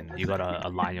be, and then you gotta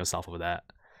align yourself with that.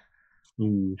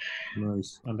 Ooh,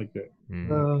 nice. I like that.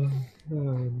 No.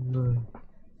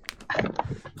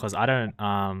 Because I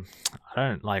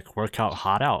don't like work out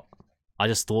hard out. I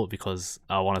just do it because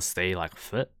I want to stay like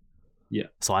fit. Yeah.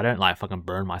 So I don't like fucking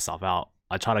burn myself out.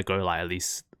 I try to go like at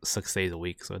least 6 days a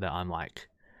week so that I'm like,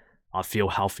 I feel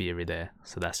healthy every day.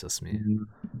 So that's just me.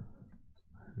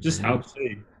 Just helps.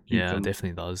 Yeah, it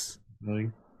definitely does. I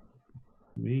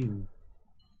mean,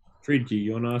 Fred G,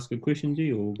 you wanna ask a question,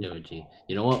 G? Or Yo, G.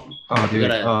 You know what? Oh,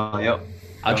 dude. Yep.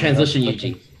 I'll transition you,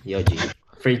 G. Yo, G.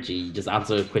 Fred G, just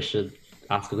answer a question.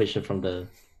 Ask a question from the.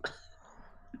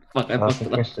 Fuck, I Ask fucked a it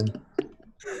up. question.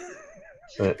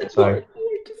 Sorry.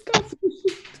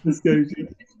 let's go, G.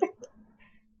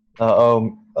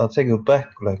 I'll take it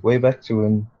back, like way back to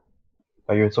when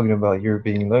you were talking about you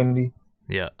being lonely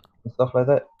Yeah. and stuff like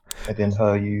that, and then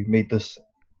how you made this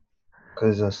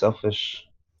because selfish.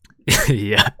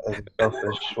 Yeah.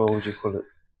 Selfish. What would you call it?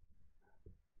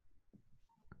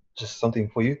 Just something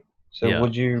for you. So Yeah.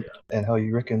 would you and how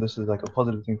you reckon this is like a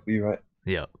positive thing for you, right?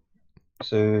 Yeah.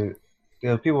 So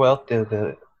there are people out there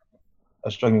that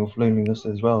are struggling with loneliness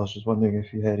as well. I was just wondering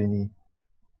if you had any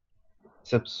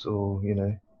tips or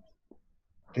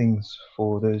things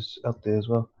for those out there as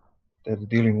well that are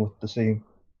dealing with the same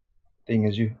thing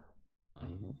as you.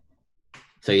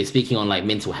 So you're speaking on like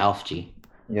mental health, G,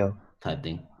 Yeah. type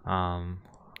thing.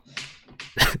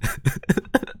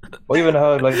 Or even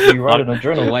how like you write in a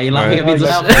journal. Why are you laughing at How mental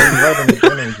you health? write in a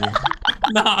journal, G.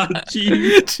 Nah, G.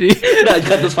 No,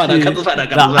 cut this part out. Cut this part out.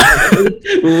 Cut this part out.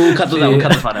 Ooh, cut this out.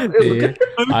 Cut this part out.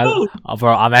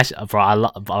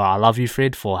 I love you,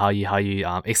 Fred, for how you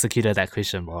executed that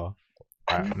question, bro.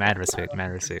 Mad respect.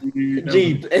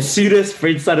 Gee, as soon as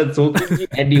Fred started talking,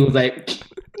 Andy was like,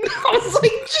 I was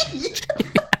like, gee.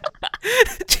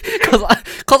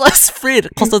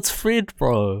 Cause it's Fred,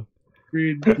 bro.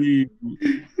 Fred G.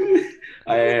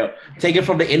 Take it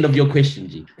from the end of your question,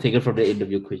 G. Take it from the end of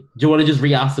your question. Do you want to just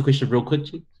re-ask the question real quick,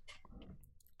 G?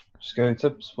 Just go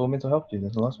tips for mental health, G.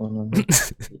 That's the last one. The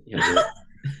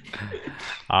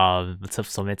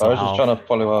tips for mental I was health. just trying to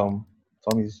follow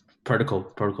Tommy's protocol.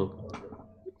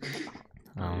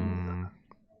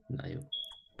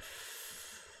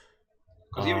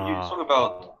 Because even you talk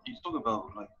about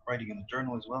like writing in a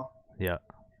journal as well. Yeah.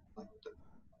 Like,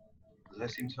 does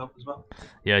that seem to help as well?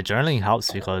 Yeah, journaling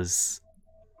helps because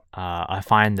I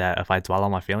find that if I dwell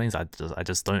on my feelings, I'm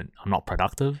not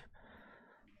productive.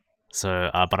 So,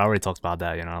 but I already talked about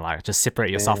that, like just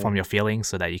separate yourself from your feelings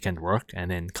so that you can work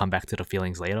and then come back to the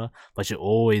feelings later. But you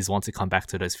always want to come back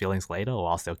to those feelings later, or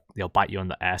else they'll bite you in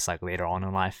the ass like later on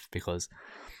in life. Because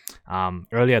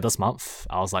earlier this month,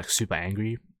 I was like super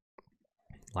angry.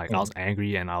 Like I was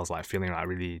angry and I was like feeling like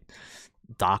really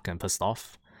dark and pissed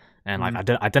off. And like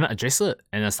I didn't address it,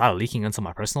 and it started leaking into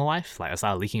my personal life. Like it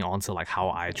started leaking onto like how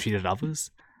I treated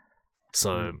others.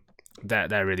 So that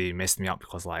really messed me up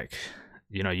because like,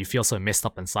 you feel so messed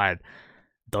up inside.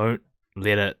 Don't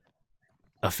let it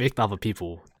affect other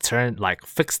people.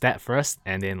 Fix that first,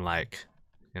 and then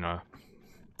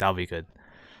that'll be good.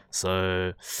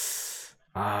 So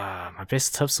my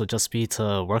best tips would just be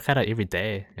to work at it every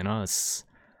day. It's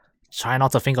try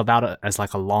not to think about it as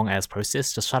like a long ass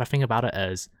process. Just try to think about it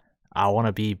as I want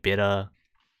to be better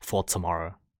for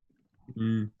tomorrow.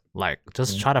 Like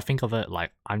just try to think of it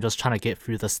like I'm just trying to get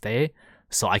through this day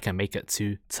so I can make it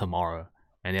to tomorrow.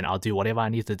 And then I'll do whatever I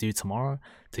need to do tomorrow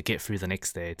to get through the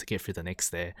next day,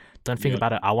 Don't think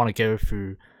about it, I want to go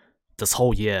through this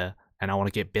whole year and I want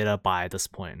to get better by this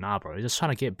point. Nah, bro. You're just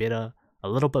trying to get better, a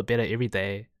little bit better every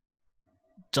day,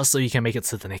 just so you can make it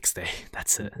to the next day.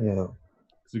 That's it. Yeah.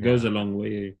 It goes a long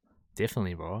way.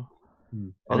 Definitely, bro.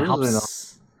 Oh, And it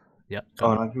helps. Yeah.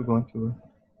 Oh, no, keep going.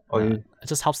 Oh, yeah. It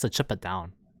just helps to chip it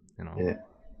down, Yeah.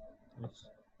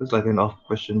 It's like an off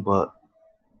question, but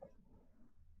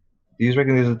do you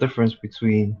reckon there's a difference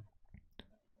between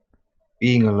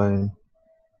being alone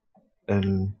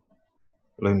and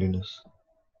loneliness?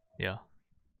 Yeah.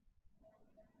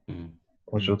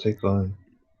 What's your take on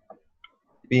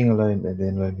being alone and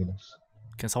then loneliness?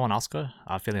 Can someone else go?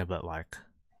 I'm feeling a bit like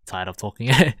tired of talking.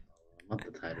 I'm not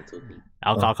tired of talking.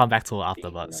 I'll come back to it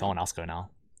after, but someone else go now.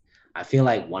 I feel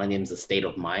like one of them is a state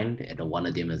of mind, and one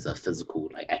of them is a physical,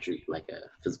 actually a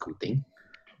physical thing.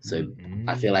 So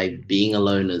I feel like being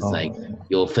alone is like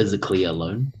you're physically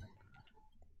alone,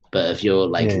 but if you're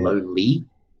lonely,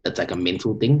 it's like a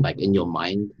mental thing. Like in your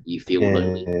mind, you feel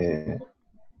lonely. Yeah.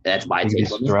 That's my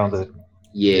take on it. Surrounded.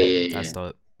 Yeah. That's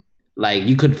the. Like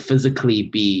you could physically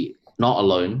be not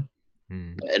alone,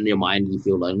 but in your mind you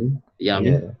feel lonely. Yeah,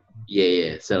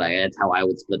 yeah. So like that's how I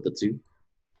would split the two.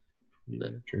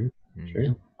 But, True.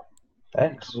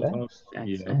 Thanks. Yeah,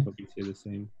 I'll probably say the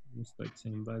same. It's like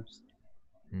same vibes.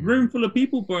 Room full of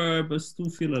people, but still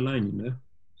feel alone,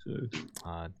 So.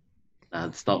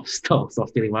 Stop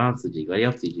stealing my answer, G. What are you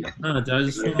up to, G? No, I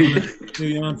just want to steal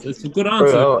your answer. It's a good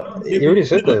answer. Bro, you already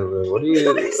said that, bro. What are you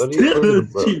talking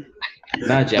about?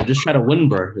 Nah, G, I'm just trying to win,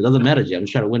 bro. It doesn't matter, G. I'm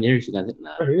just trying to win everything.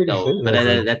 Nah, I really no, say but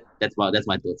that, that's my thoughts. That's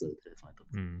my thoughts.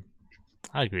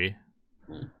 I agree.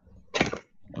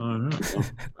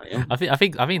 Alright. I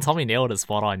think Tommy nailed it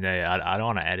spot on. Yeah, I don't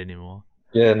want to add anymore.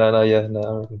 Yeah, no, I reckon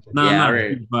so. No, Yeah, no, I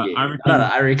reckon. but Yeah.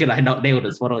 I reckon I nailed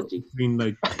it. Spot on, G. between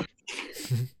like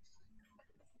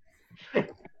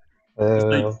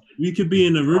Uh, we could be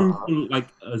in a room full, like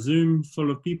a Zoom full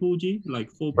of people, G,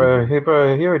 like 4 bro,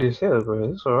 people. he already said it,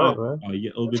 bro. It's alright, bro. Oh, yeah,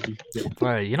 all good. G. Yeah.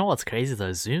 Bro, you know what's crazy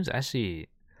though? Zoom's actually,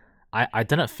 I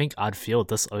didn't think I'd feel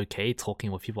this okay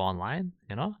talking with people online.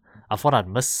 You know, I thought I'd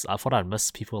miss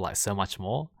people like so much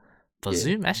more. But Yeah.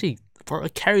 Zoom actually, bro,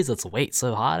 it carries its weight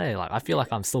so hard. Like I feel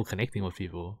like I'm still connecting with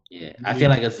people. Yeah, I feel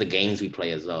like it's the games we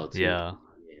play as well. Too. Yeah.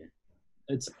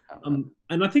 It's and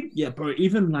I think bro,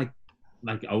 even like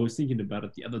I was thinking about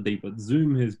it the other day, but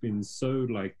Zoom has been so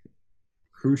like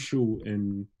crucial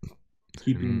in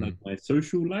keeping like my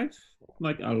social life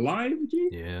like alive, G.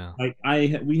 Yeah. Like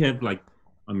we have like,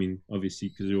 I mean, obviously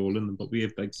because you're all in them, but we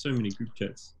have like so many group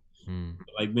chats.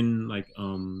 Like when like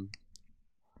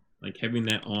having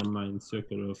that online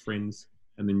circle of friends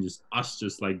and then just us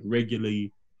just like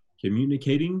regularly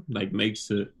communicating like makes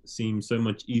it seem so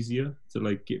much easier to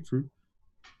like get through.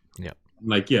 Yeah.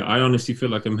 Like I honestly feel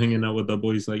like I'm hanging out with the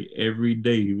boys like every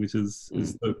day, which is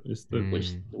dope. It's dope.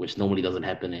 Which normally doesn't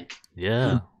happen.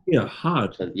 Yeah. Yeah,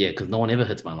 hard. Because no one ever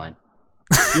hits my line.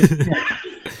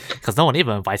 Because no one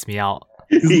even invites me out.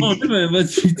 I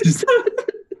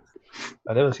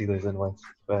never see those invites.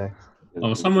 But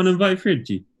Oh, someone invite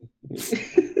Fridgy.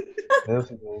 never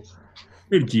see those.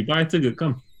 Fridgy, buy a ticket,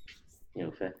 come.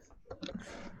 Fair.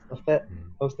 What's that?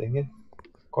 I was thinking.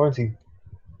 Quarantine.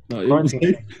 No, Quarantine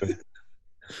things, bro.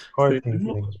 Quarantine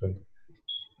things, bro.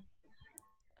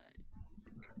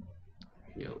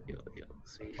 Yo.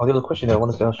 Sweet. Oh, the other question I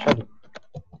wanted to ask Chad.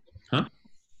 Huh?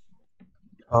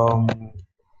 Oh,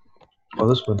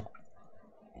 this one.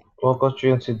 What got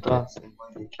you into dancing? Why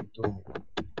do you keep doing it?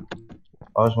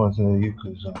 I just wanted to know you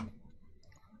because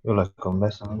you're like a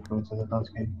mess of influence in the dance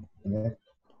game. Yeah.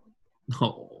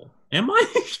 Oh, am I?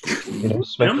 You know,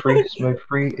 smoke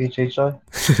free, HHI.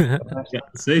 Yeah,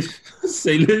 say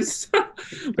this.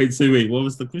 Wait, what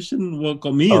was the question? What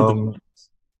got me into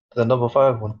The number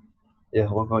 5 one. Yeah,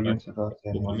 what got you into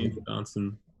dancing? what got me into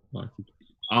dancing?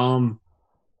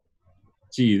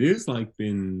 Gee, there's like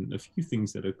been a few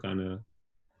things that have kind of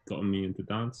gotten me into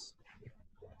dance.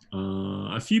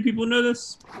 A few people know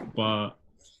this, but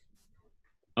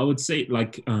I would say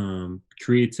like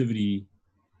creativity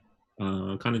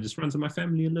kind of just runs in my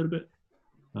family a little bit.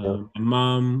 My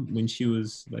mom, when she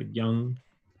was like young,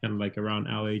 kind of like around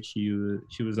our age, she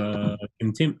was a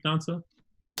contempt dancer.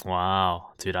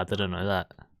 Wow, dude, I didn't know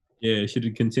that. Yeah, she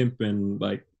did contempt and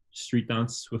like street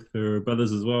dance with her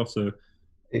brothers as well. So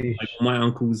like my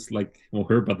uncles, like, well,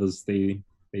 her brothers, they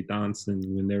danced, and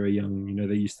when they were young, you know,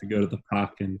 they used to go to the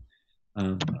park and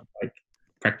like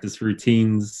practice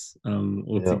routines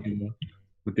all together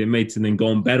with their mates, and then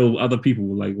go and battle other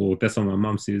people. Like, well, that's what my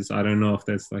mom says. I don't know if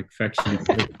that's like factually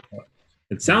correct, but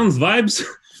it sounds vibes.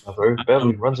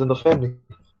 Family runs in the family.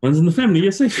 Runs in the family,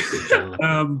 yes.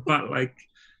 But like,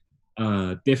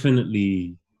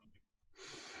 definitely,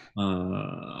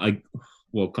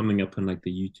 coming up in like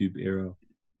the YouTube era,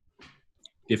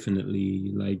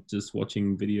 definitely like just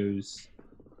watching videos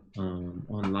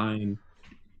online,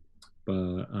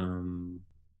 but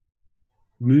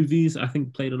movies I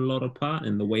think played a lot of part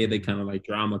in the way they kind of like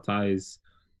dramatize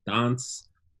dance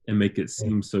and make it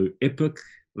seem so epic.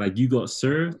 Like You Got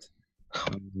Served,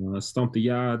 Stomp the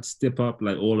Yard, Step Up,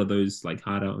 like all of those like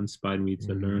Hard Out inspired me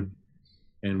to learn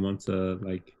and want to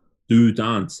like do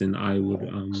dance. And I would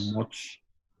watch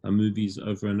movies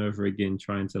over and over again,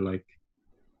 trying to like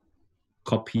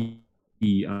copy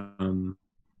the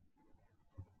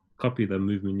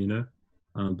movement, you know.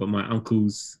 But my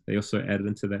uncles, they also added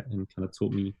into that and kind of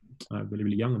taught me really,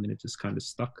 really young, and then it just kind of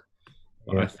stuck.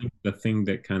 But I think the thing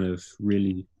that kind of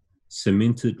really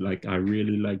cemented like I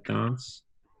really like dance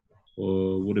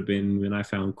would have been when I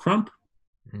found Krump.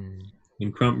 And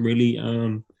Krump really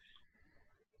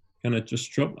kind of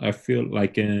just dropped. I feel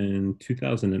like in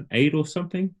 2008 or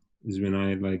something is when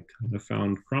I like kind of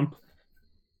found Krump.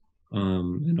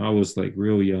 And I was like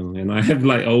real young, and I have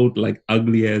like old, like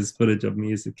ugly ass footage of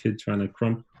me as a kid trying to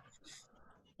Krump.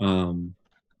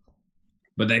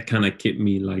 But that kind of kept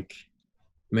me like,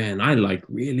 man, I like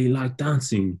really like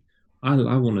dancing. I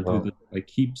want to do this like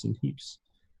heaps and heaps.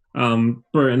 Bro,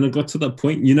 and it got to the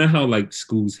point, you know how like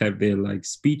schools have their like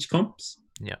speech comps?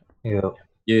 Yeah,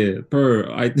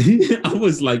 bro. I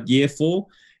was like year 4,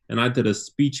 and I did a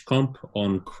speech comp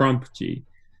on Krump, G.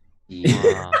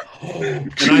 Yeah.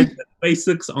 And I did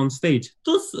basics on stage.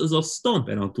 This is a stomp,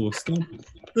 and I'll do a stomp.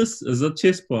 This is a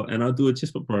chest pop, and I'll do a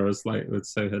chest pop, bro. It's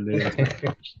so hilarious.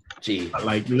 Gee,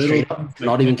 Like little, straight up,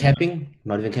 not even capping.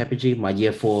 G. My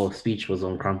year 4 speech was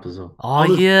on Crump as well. Oh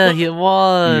yeah, it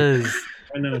was.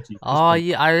 I know, G. Oh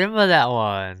yeah, I remember that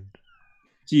one.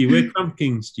 Gee, we're Crump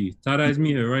Kings, G. Tada's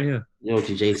me right here. Yo,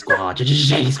 J Squad,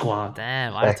 J Squad.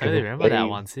 Damn, I Back in totally the remember that day.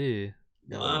 one too.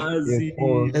 Buzzy.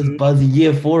 That's Buzzy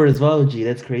year 4 as well, G.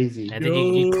 That's crazy. And then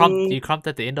you crumped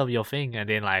at the end of your thing, and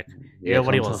then like Yeah,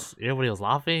 everybody Crump was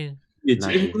laughing. Yeah,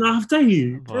 Nice. G. Laughed at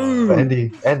you, bro. But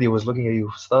Andy was looking at you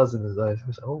with stars in his eyes. He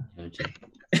was like, oh, Yo, G.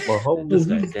 my home. This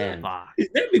guy's damn. Fuck.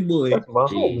 It's that big boy. That's my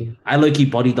G. home. I low-key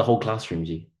bodied the whole classroom,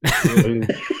 G.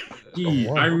 Gee,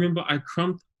 Oh, wow. I remember I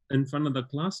crumped in front of the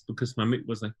class because my mate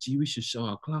was like, gee, we should show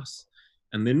our class.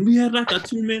 And then we had like a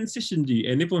 2-man session, G,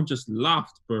 and everyone just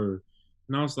laughed, bro.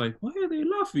 And I was like, why are they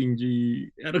laughing, G?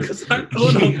 And because I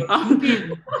told them,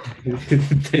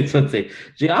 That's what they say.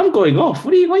 Gee, I'm going off.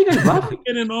 Why are you guys laughing? I'm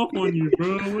getting off on you,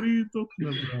 bro. What are you talking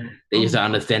about? They just don't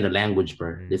understand the language,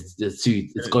 bro.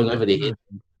 It's going over their head.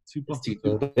 Too It's too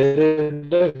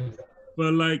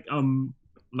But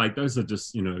like those are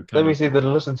just, you know, Let kind me of, say, they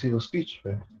didn't listen to your speech,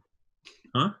 man.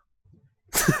 huh?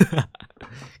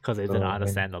 Because they didn't Oh,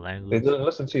 understand the They language. didn't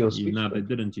listen to your Yeah, speech. no, they man.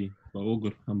 didn't, G. But all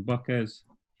good. I'm buck as.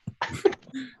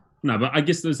 No, but I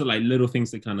guess those are like little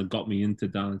things that kind of got me into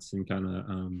dance and kind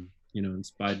of, you know,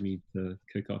 inspired me to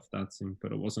kick off dancing.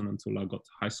 But it wasn't until I got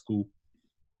to high school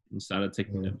and started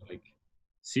taking it like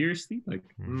seriously. Like,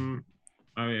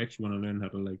 I actually want to learn how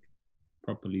to like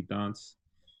properly dance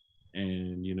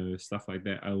and, you know, stuff like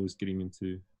that. I was getting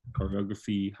into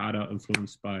choreography, harder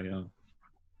influenced by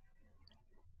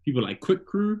people like Quick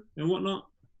Crew and whatnot.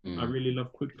 I really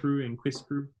love Quick Crew and Quest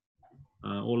Crew.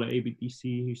 All at ABDC,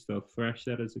 used to thrash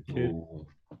that as a kid. Ooh.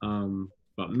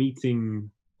 But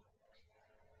meeting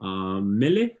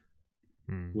Millie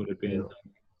Mm. would have been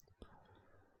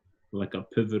like a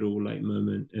pivotal like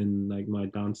moment in like my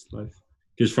dance life.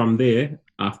 Because from there,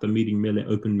 after meeting Millie,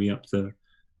 opened me up to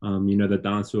you know, the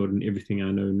dance world and everything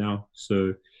I know now.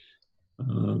 So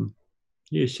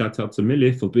yeah, shout out to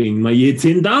Millie for being my year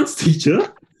 10 dance teacher.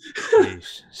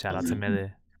 Yeesh. Shout out to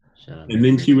Millie. Shut up. And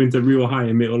then she went to Real High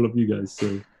and met all of you guys.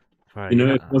 So Bro, you know,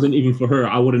 if it wasn't even for her,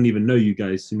 I wouldn't even know you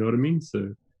guys. You know what I mean?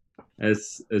 So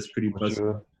it's pretty But buzzing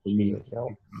you- for me.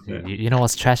 yeah. you know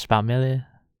what's trash about Millie?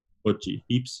 What, G?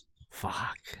 Heaps.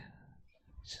 Fuck.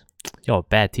 You're a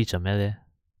bad teacher, Millie.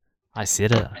 I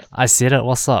said it.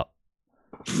 What's up?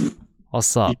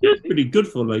 What's up? You're pretty good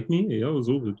for like me. Hey, I was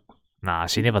all good. Nah,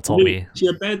 she never taught me. She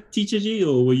a bad teacher, G,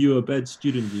 or were you a bad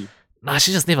student, G? Nah,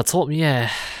 she just never taught me, yeah.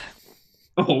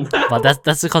 Oh, But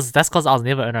that's because I was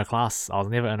never in her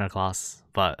class.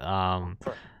 But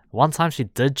one time she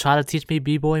did try to teach me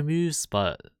b-boy moves,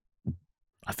 but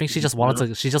I think she just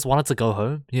wanted to go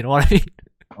home. You know what I mean?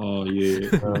 oh yeah.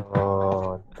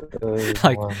 Oh,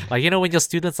 like one. like you know when your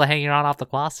students are hanging around after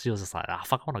class, she was just like,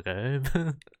 fuck, I wanna go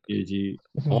home. Yeah, G.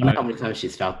 I wonder how many times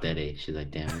she's felt that age. She's like,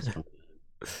 damn, it's fun.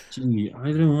 Gee,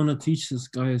 I don't want to teach this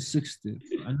guy a 60.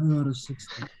 I know how to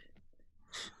 60.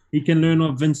 He can learn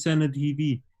off Vincent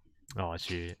TV. Oh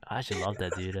shoot, I actually love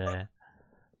that dude.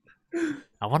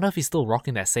 I wonder if he's still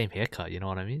rocking that same haircut. You know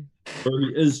what I mean? Bro, he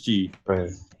is, G. Bro,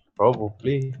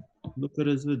 probably. Look at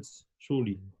his vids,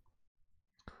 surely.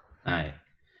 Alright.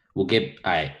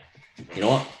 Alright. You know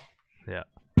what? Yeah.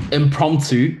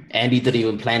 Impromptu. Andy didn't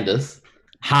even plan this.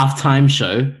 Halftime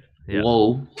show. Yeah.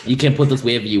 Whoa. You can put this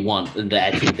wherever you want in the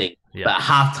actual thing. Yeah. But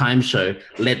halftime show.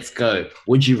 Let's go.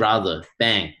 Would you rather?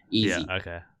 Bang. Easy. Yeah.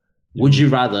 Okay. Would you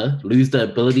rather lose the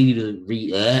ability to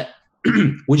read?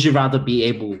 Would you rather be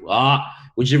able?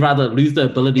 Would you rather lose the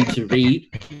ability to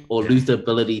read or lose the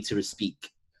ability to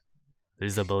speak?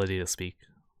 Lose the ability to speak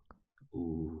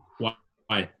Ooh. Why?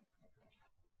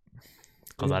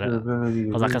 because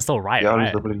I can still write. Yeah, I lose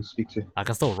Right? the ability to speak to. I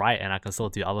can still write and I can still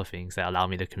do other things that allow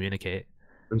me to communicate.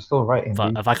 We're still writing. But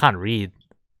dude. if I can't read,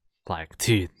 like,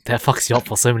 dude, that fucks you up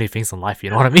for so many things in life. You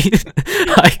know what I mean?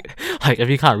 like if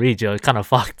you can't read, you're kind of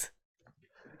fucked.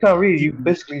 You can't read. You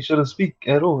basically shouldn't speak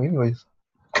at all, anyways.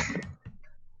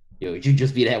 Yo, would you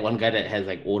just be that one guy that has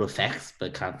like all the facts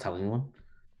but can't tell anyone?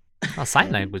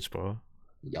 Sign language, bro.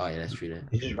 Oh yeah, that's true. That.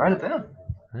 You just write it down.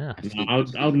 Yeah. No,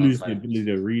 I would lose the ability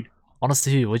to read.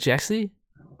 Honestly, would you actually?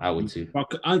 I would too.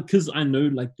 Because I know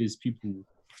like there's people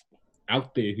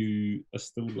out there who are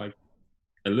still like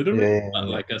illiterate, Yeah, but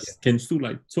yeah, like us can still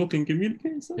like talk and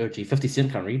communicate and stuff. Yo, G, 50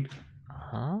 Cent can't read.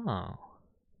 Oh.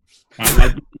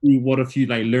 Like, what if you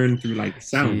like learn through like Gee,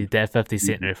 sound? that 50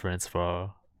 Cent reference,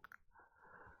 bro.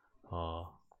 Oh.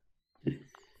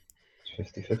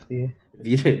 50-50.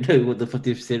 If you don't know what the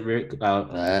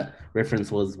 50%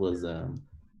 reference was bro,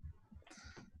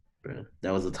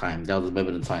 that was a time. That was a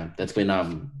moment in time. That's when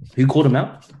who called him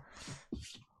out?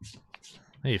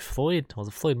 Hey, Floyd? Was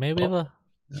it Floyd Mayweather?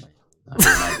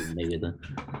 Mayweather.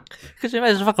 Could you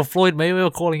imagine fucking Floyd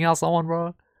Mayweather calling out someone,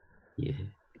 bro? Yeah.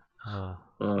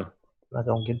 I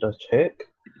don't get the check.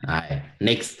 Alright.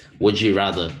 Next, would you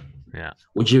rather? Yeah.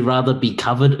 Would you rather be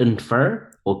covered in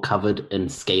fur or covered in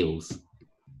scales?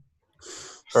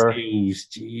 Fur. Scales,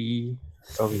 G.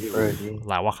 Probably fur. Yeah.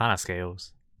 Like what kind of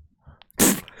scales?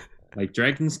 Like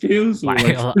dragon scales? Or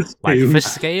Like, like scales? fish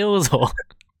scales or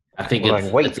I think Or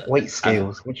it's like weight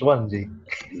scales. Which one, G?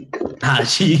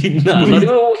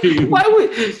 no. Why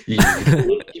would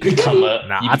you become a?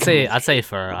 nah, you I'd become say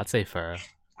fur. I'd say fur.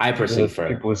 I personally fur.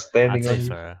 People I'd standing say on you.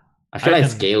 fur. I feel like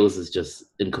reckon- scales is just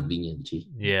inconvenient. G.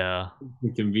 Yeah.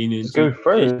 Convenient. Just go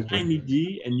fur. It's tiny,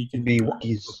 G, and you can Be look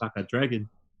Wookiees. like a dragon.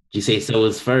 Do you say so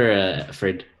is fur,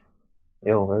 Fred?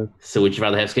 Yo, bro. So would you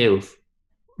rather have scales?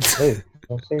 Hey,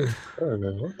 I'm saying fur,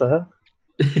 man. What the hell?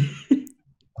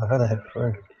 I'd rather have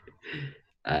fur.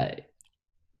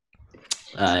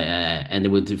 And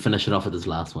then we'll finish it off with this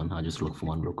last one. I'll just look for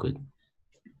one real quick.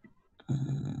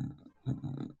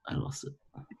 I lost it.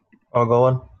 I'll go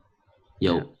on.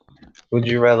 Yo, Would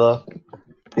you rather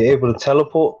be able to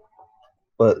teleport,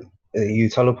 but you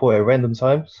teleport at random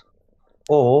times,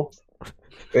 or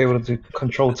be able to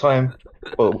control time,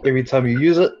 but every time you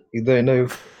use it, you don't know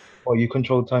what you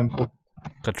control time for,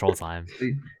 Control time.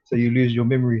 so you lose your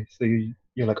memory. So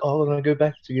you're like, oh, I'm gonna go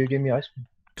back to go get me ice cream.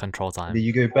 Control And time. then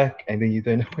you go back, and then you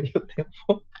don't know what you're there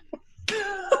for.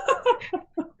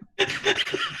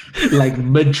 like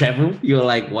mid travel, you're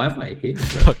like, why am I here?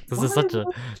 this is such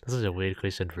a weird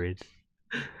question, Fred.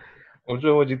 I'm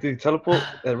sure what you do, teleport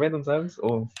at random times,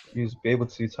 or you just be able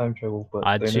to time travel, but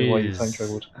I don't know why you time choose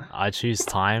traveled. I choose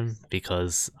time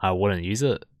because I wouldn't use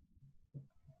it.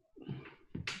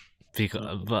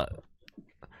 But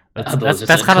Otherwise,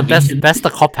 that's it's kind of inconvenient. that's the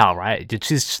cop out, right? You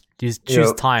choose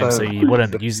Yeah, time so time. you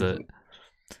wouldn't use it,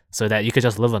 so that you could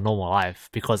just live a normal life.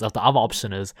 Because if the other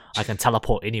option is I can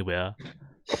teleport anywhere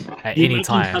at You any imagine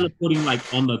time, teleporting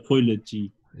like on the toilet,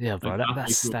 G. yeah, bro, like,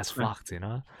 that's halfway that's through. fucked, you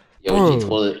know. Yo, Bro. you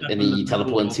toilet, and then you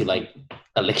teleport into like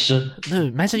a lecture. No,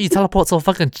 imagine you teleport to a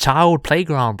fucking child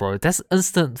playground, bro. That's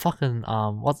instant fucking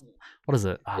what is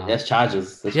it? That's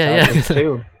charges. That's Yeah, charges. That's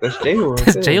jail. That's jail. Right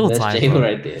That's there. jail That's time. jail bro.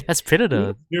 right there. That's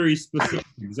predator. Very specific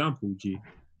example, G.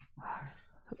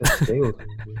 That's jail.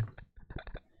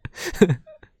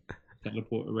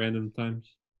 Teleport at random times.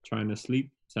 Trying to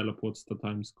sleep. Teleports to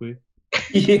Times Square.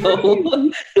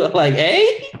 Yo, you're like,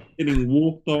 hey? Getting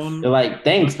walked on. You're like,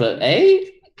 thanks, but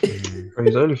hey? Bro,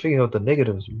 he's only thinking of the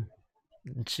negatives. Man.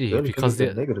 Gee, He's only because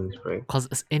thinking of they the negatives, bro. because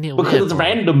it's anywhere. Because it's bro.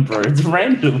 random, bro. It's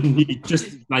random. You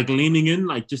just like leaning in,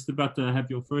 like just about to have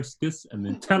your first kiss, and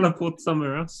then teleport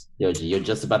somewhere else. Yo, G, you're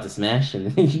just about to smash,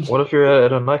 and then you... What if you're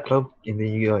at a nightclub and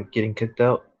then you're like getting kicked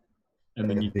out, And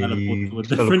then you and then teleport you to a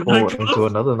different teleport into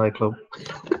nightclub. another nightclub?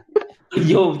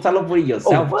 Yo, teleporting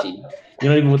yourself, what? G.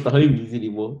 You're not even with the homies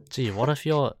anymore. Gee, what if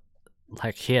you're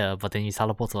like here, but then you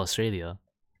teleport to Australia?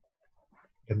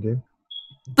 And then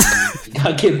You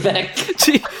can't get back.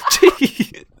 Gee,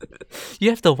 you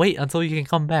have to wait until you can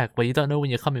come back, but you don't know when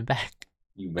you're coming back.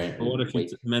 You ran. Or what if you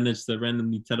Wait. manage to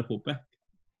randomly teleport back?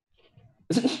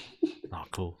 Oh,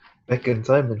 cool. back in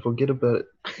time and forget about it.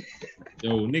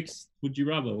 Yo, next, would you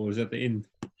rather, or is that the end?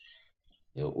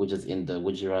 Yo, we'll just end the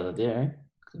would you rather there.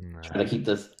 Nah. Try to keep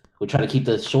this. We'll try to keep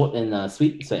this short and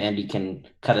sweet, so Andy can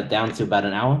cut it down to about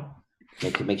an hour.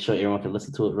 Make sure everyone can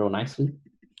listen to it real nicely.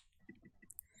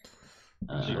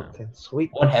 Short and sweet.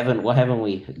 What haven't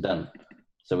we done?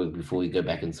 Before we go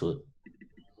back into it,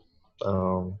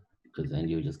 because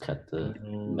Andy will just cut the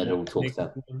middle What's talks next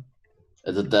out. one?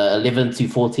 Is it the 11 to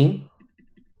 14?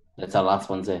 That's our last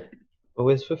one's there. Oh,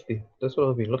 where's 50? That's what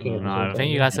I've been looking at. No, this whole I time.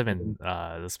 think you guys have been.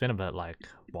 It's been a bit like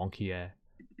wonky, yeah.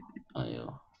 Oh yeah.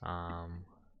 Um,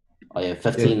 Oh yeah,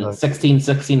 15, Yeah, like- 16 is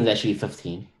actually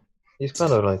 15. He's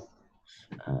kind of like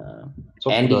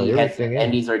talking about everything. Yeah.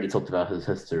 Andy's already talked about his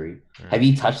history. Yeah. Have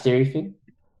you touched everything?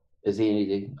 Is there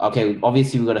anything? Okay,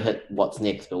 obviously we're gonna hit what's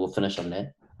next, but we'll finish on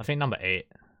that. I think number 8.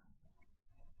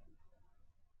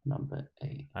 Number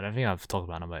 8. I don't think I've talked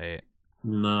about number 8.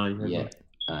 No, you Yeah.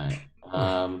 haven't.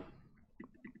 Alright.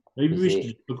 Maybe we Is should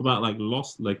it- talk about like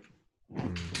lost, like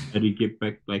how do you get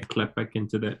back, like clap back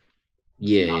into that?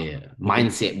 Yeah.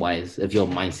 Mindset wise, if your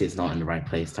mindset's not in the right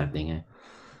place, type thing.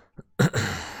 Eh?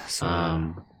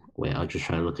 So, Wait, I'll just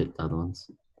try to look at the other ones.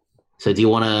 So do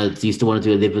you still want to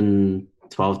do 11,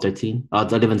 12, 13?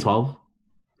 11, 12?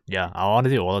 yeah, I want to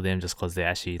do all of them just because they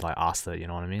actually like asked it. You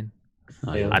know what I mean?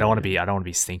 Oh, Yeah. I don't want to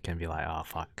be stinking and be like, oh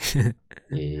fuck.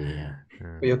 Yeah.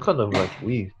 But you're kind of like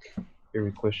weaved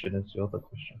every question into the other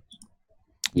question.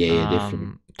 Yeah,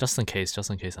 definitely. Just in case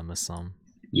I miss some.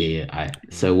 Yeah. All right.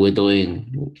 So we're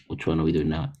doing. Which one are we doing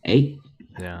now? 8.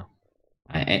 Yeah.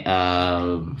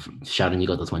 Sheldon, you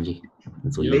got this one, G.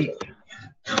 That's all you. Eight.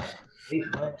 8,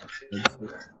 9,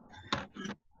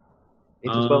 8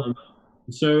 as well.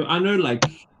 So I know like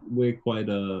we're quite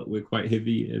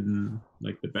heavy in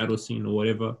like the battle scene or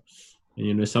whatever, and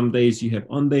you know some days you have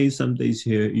on days, some days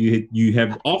you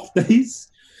have off days.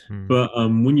 But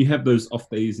when you have those off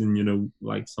days, and you know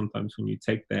like sometimes when you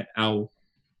take that L,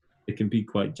 it can be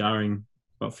quite jarring.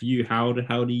 But for you, how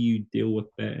do you deal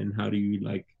with that, and how do you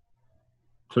like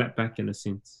clap back in a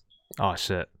sense? Oh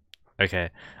shit. Okay.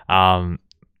 I'll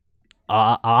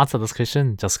answer this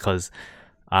question just because.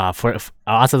 I'll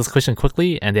answer this question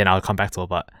quickly and then I'll come back to it.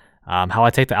 But how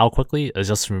I take the L quickly is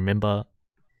just to remember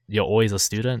you're always a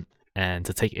student and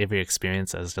to take every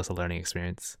experience as just a learning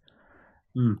experience.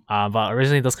 But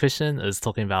originally this question is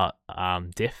talking about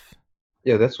death.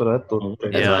 Yeah, that's what I thought.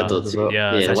 That's what I thought too.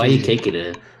 Yeah, Yeah. it's Why you actually- take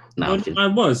it? No, I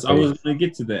was gonna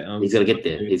get to that. he's gonna get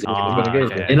there. He's gonna gonna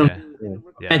get get there. okay. And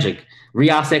Magic.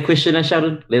 Re-ask that question,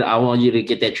 Sheldon. I want you to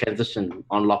get that transition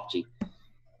on lock, G.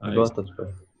 I got this,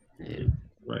 bro. Yeah.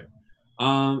 Right.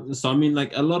 So I mean,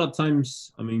 like a lot of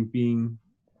times, I mean, being,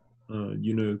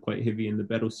 you know, quite heavy in the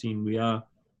battle scene, we are.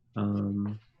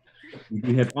 We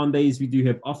do have on days, we do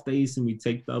have off days, and we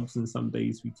take dubs, and some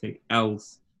days we take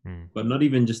L's. But not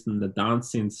even just in the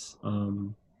dance sense.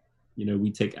 You know,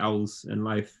 we take L's in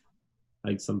life,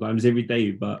 like sometimes every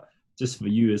day. But just for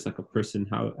you as like a person,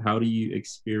 how do you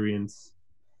experience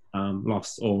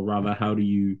loss, or rather, how do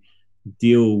you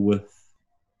deal with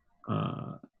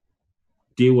that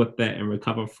and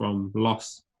recover from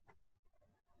loss?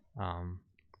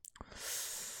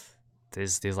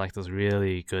 There's like this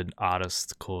really good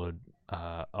artist called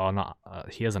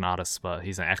he is an artist, but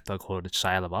he's an actor called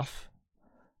Shia LaBeouf.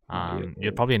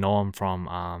 You'd probably know him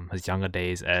from his younger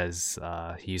days as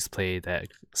he used to play that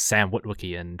Sam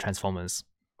Witwicky in Transformers.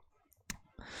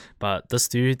 But this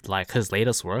dude, like his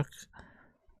latest work,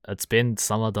 it's been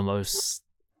some of the most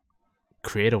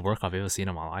creative work I've ever seen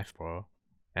in my life, bro.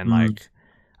 And like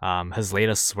his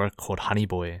latest work called Honey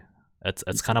Boy,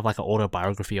 it's kind of like an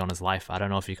autobiography on his life. I don't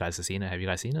know if you guys have seen it. Have you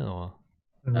guys seen it? Or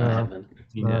No.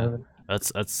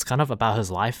 it's kind of about his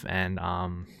life and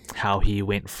how he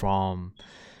went from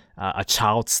a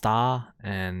child star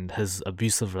and his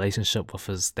abusive relationship with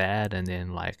his dad, and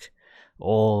then like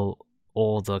all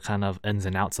the kind of ins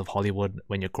and outs of Hollywood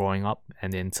when you're growing up,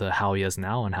 and then to how he is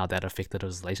now and how that affected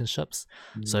his relationships.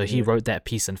 So he wrote that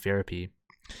piece in therapy,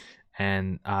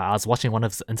 and I was watching one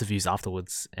of his interviews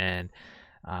afterwards, and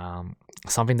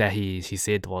something that he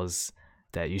said was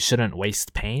that you shouldn't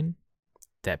waste pain,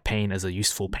 that pain is a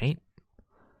useful paint.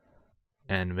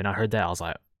 And when I heard that, I was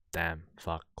like, damn,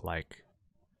 fuck, like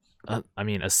I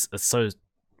mean, it's so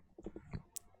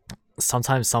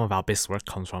sometimes some of our best work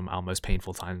comes from our most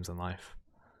painful times in life.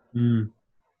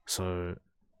 So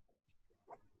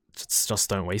just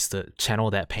don't waste it.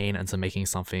 Channel that pain into making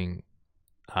something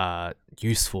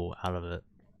useful out of it.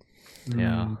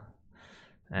 Yeah.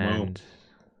 And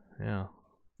yeah.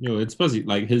 Yo, it's fuzzy.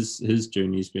 Like his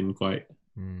journey's been quite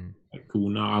like, cool.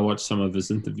 Now I watch some of his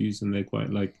interviews and they're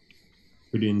quite like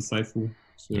pretty insightful.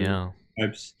 So, Yeah.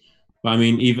 types. But I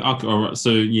mean,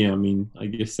 I mean, I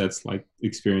guess that's like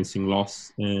experiencing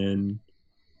loss and,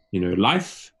 you know,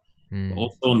 life.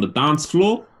 Also on the dance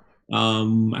floor,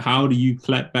 how do you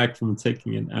clap back from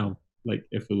taking an L? Like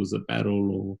if it was a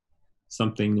battle or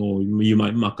something, or you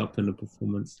might muck up in a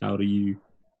performance, how do you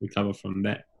recover from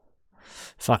that?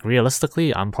 Fuck,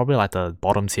 realistically, I'm probably like the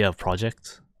bottom tier of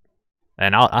project.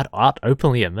 And I'd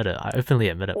openly admit it. I openly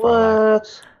admit it, bro.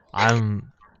 Like,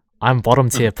 I'm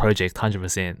bottom tier project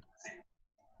 100%.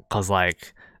 Cause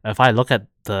like if I look at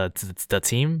the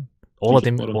team, all of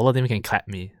them can clap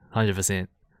me 100%.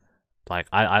 Like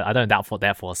I don't doubt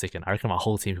that for a second. I reckon my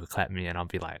whole team could clap me, and I'll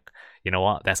be like, you know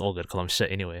what? That's all good because I'm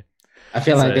shit anyway. I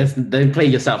feel like don't play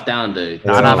yourself down, dude.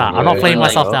 No, I'm not playing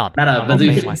myself down. No, but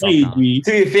to be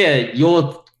fair,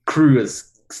 your crew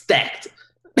is stacked.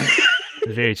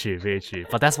 Very true, very true.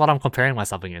 But that's what I'm comparing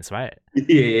myself against, right?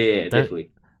 Yeah,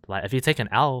 definitely. Like if you take an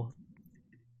L,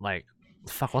 like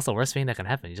fuck, what's the worst thing that can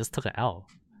happen? You just took an L.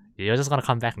 You're just gonna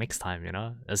come back next time, you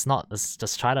know? It's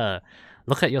just try to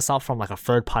look at yourself from like a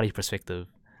third party perspective.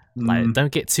 Like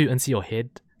don't get too into your head.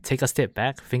 Take a step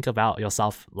back, think about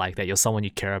yourself like that you're someone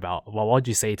you care about. Well, what would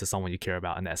you say to someone you care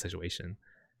about in that situation?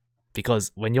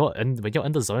 Because when you're in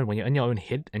the zone, when you're in your own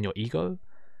head and your ego,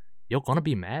 you're gonna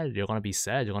be mad, you're gonna be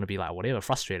sad, you're gonna be like whatever,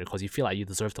 frustrated because you feel like you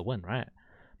deserve to win, right?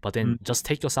 But then just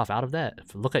take yourself out of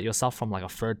that. Look at yourself from like a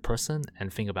third person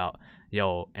and think about,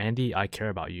 yo, Andy, I care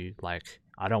about you. Like,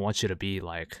 I don't want you to be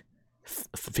like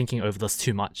thinking over this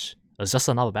too much. It's just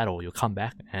another battle. You'll come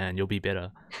back and you'll be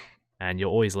better, and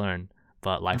you'll always learn.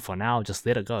 But like for now, just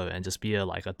let it go and just be a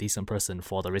decent person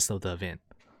for the rest of the event.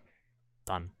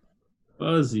 Done.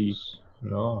 Fuzzy.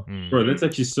 No. Bro, that's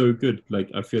actually so good. Like,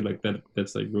 I feel like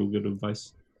that's like real good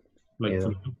advice. Like, Yeah.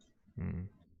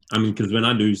 I mean, because when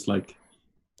I lose, like,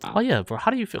 Oh yeah, bro.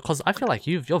 How do you feel? Because I feel like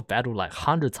you've battled like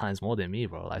 100 times more than me,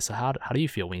 bro. Like, so how do you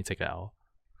feel when you take an L?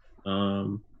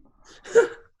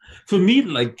 for me,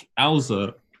 like, L's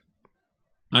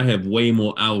I have way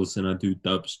more L's than I do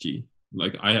dubs, G.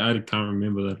 Like, I can't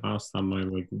remember the last time I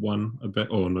like won a bet.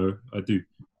 Oh no, I do.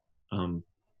 That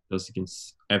was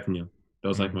against Avenue. That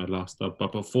was like my last dub.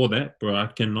 But before that, bro, I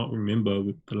cannot remember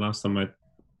the last time I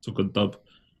took a dub.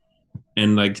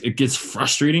 And like, it gets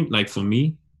frustrating. Like for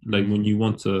me, like when you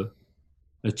want to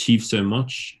achieve so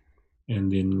much,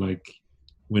 and then like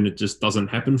when it just doesn't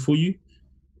happen for you.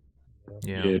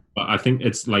 Yeah. But I think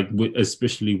it's like,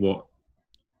 especially what,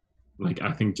 like,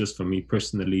 I think just for me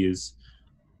personally is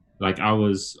like I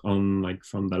was on like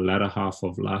from the latter half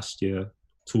of last year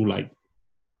to like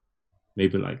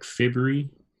maybe like February,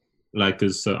 like,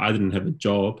 cause so I didn't have a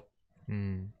job.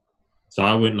 So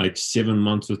I went like 7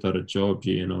 months without a job,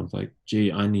 G, and I was like,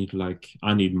 gee, I need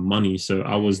money. So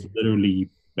I was literally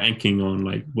banking on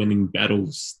like winning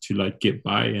battles to like get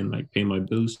by and like pay my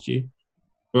bills, G.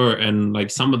 And like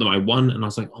some of them I won, and I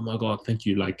was like, oh my God, thank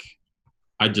you. Like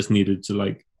I just needed to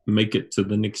like make it to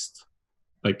the next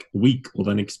like week or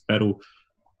the next battle.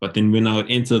 But then when I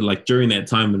would enter, like during that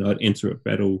time when I'd enter a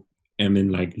battle and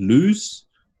then like lose,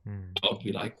 I'll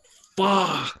be like,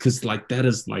 fuck, because like that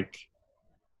is like,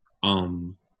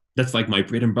 that's like my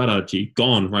bread and butter, G,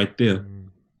 gone right there.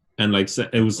 And like so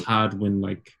it was hard when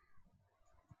like,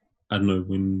 I don't know,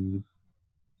 when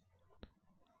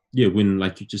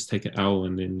like you just take an L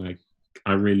and then like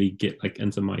I really get like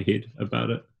into my head about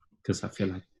it, because I feel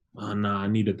like, oh no, I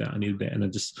needed that, and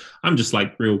I'm just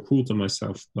like real cool to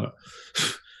myself. But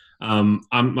I'm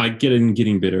like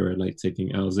getting better at like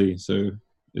taking LZ, so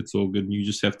it's all good. You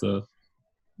just have to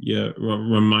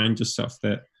remind yourself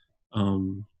that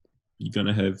you're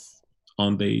gonna have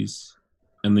on days,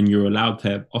 and then you're allowed to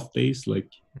have off days. Like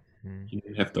you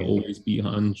don't have to always be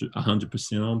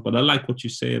 100% on. But I like what you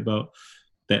say about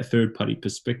that third party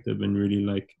perspective, and really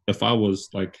like if I was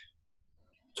like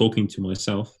talking to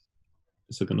myself,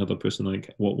 it's like another person,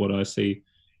 like what would I say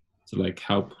to like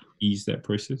help ease that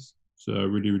process? So I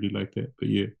really like that. But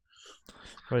yeah.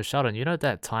 Bro, Sheldon, you know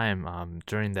that time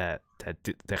during that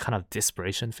kind of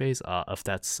desperation phase, if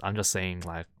that's, I'm just saying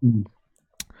like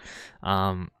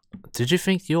did you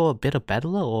think you were a better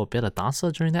battler or a better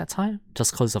dancer during that time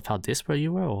just because of how desperate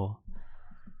you were, or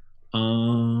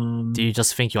do you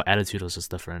just think your attitude was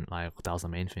just different? Like that was the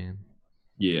main thing.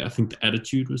 Yeah, I think the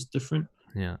attitude was different.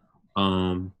 Yeah.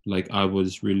 Like I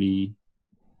was really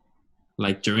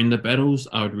like during the battles,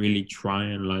 I would really try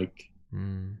and like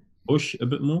push a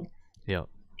bit more. Yeah.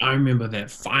 I remember that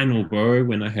final, bro,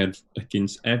 when I had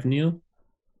against Avnil.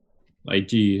 Like,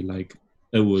 gee, like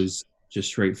it was just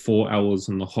straight 4 hours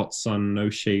in the hot sun, no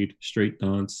shade, straight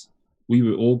dance. We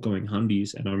were all going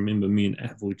hundies, and I remember me and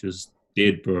Av were just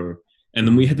dead, bro. And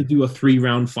then we had to do a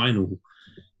 3-round final,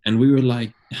 and we were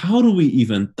like, "How do we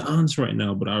even dance right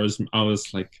now?" But I was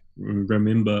like,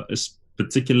 remember,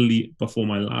 particularly before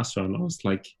my last round, I was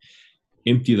like,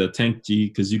 empty the tank, G,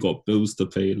 because you got bills to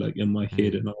pay. Like in my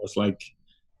head, and I was like,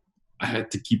 I had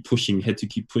to keep pushing,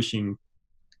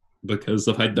 because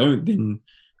if I don't, then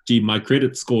G, my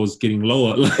credit score is getting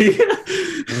lower. Like,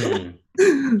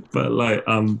 but like,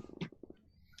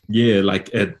 yeah, like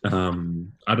it, I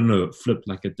don't know, it flipped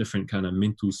like a different kind of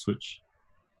mental switch.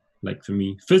 Like for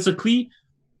me, physically,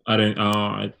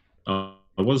 I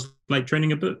was like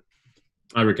training a bit.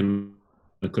 I reckon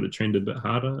I could have trained a bit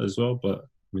harder as well, but I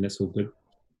mean that's all good.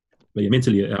 But yeah,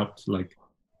 mentally it helped like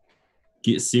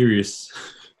get serious.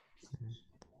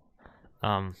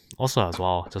 Also as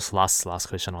well, just last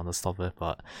question on this topic,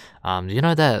 but you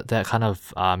know that kind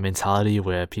of mentality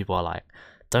where people are like,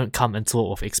 don't come into it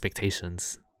with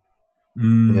expectations.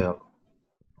 Yeah.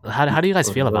 How do you guys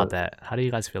feel about that? How do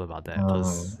you guys feel about that?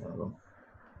 'Cause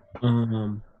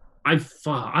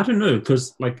I don't know,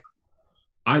 because like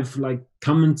I've like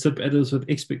come into battles with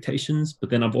expectations, but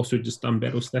then I've also just done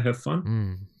battles to have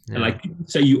fun. Yeah. And like people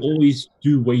say, you always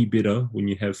do way better when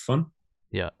you have fun.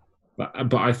 Yeah.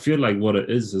 But I feel like what it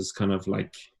is kind of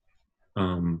like,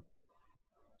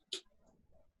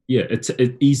 yeah,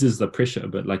 it eases the pressure,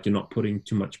 but like you're not putting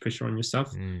too much pressure on yourself.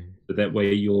 But that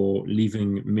way you're leaving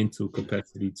mental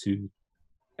capacity to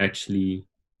actually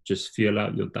just feel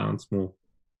out your dance more.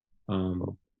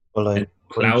 Or like, And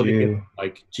clouding it,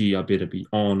 like, gee, I better be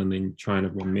on, and then trying to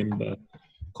remember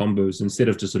combos instead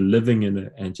of just living in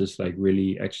it and just like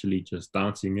really actually just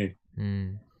dancing it.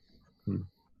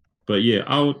 But yeah,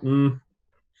 I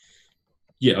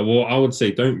would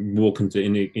say don't walk into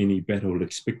any battle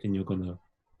expecting you're gonna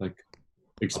like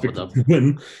expect to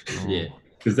win. Yeah,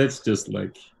 because that's just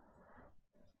like,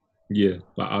 yeah.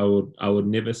 But I would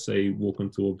never say walk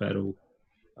into a battle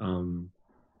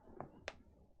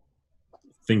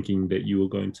thinking that you are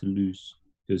going to lose,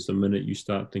 because the minute you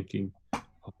start thinking,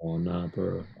 oh nah,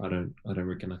 bro, I don't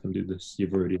reckon I can do this,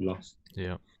 you've already lost.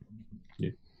 Yeah.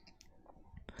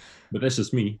 But that's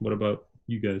just me. What about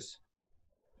you guys?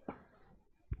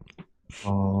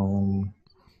 Oh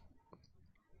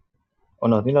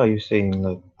no, you're saying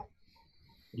like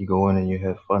you go in and you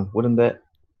have fun.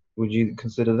 Would you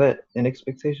consider that an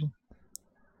expectation?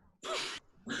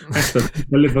 That's the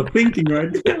level of thinking,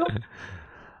 right?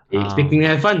 You're expecting to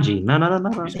have fun, G? No. No,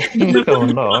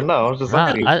 I was just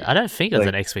asking. I don't think it's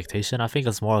an expectation. I think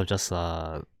it's more of just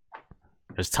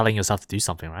telling yourself to do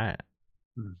something, right?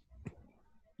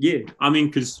 Yeah, I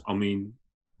mean,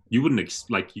 you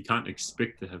wouldn't you can't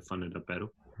expect to have fun at a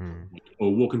battle,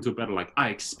 or walk into a battle like I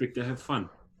expect to have fun.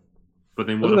 But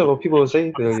then Isn't that what people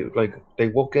say? They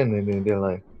walk in and then they're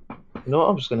like,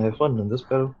 I'm just gonna have fun in this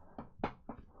battle.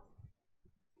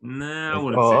 Nah, I Like,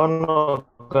 wouldn't say. I'm not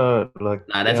gonna like.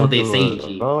 Nah, that's what they say,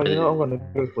 G. I'm gonna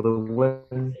go for the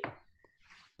win.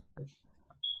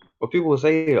 But people will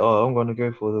say, I'm gonna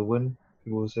go for the win.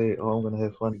 People will say, I'm gonna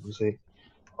have fun. People will say,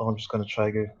 I'm just gonna try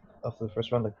go after the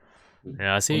first round. Like,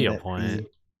 yeah, I see your point.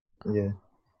 Yeah.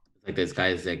 Like those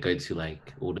guys that go to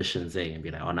like auditions, and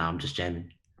be like, oh no, I'm just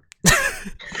jamming.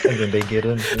 And then they get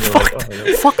in. And they're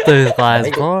like, Fuck those guys,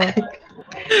 bro.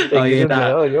 Oh yeah,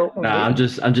 nah, I'm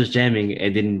just jamming,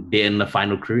 and then they're in the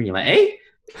final crew. And you're like, hey,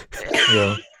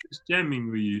 Yeah. Just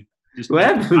jamming with you. Just What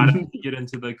happened? how did you get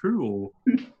into the crew, or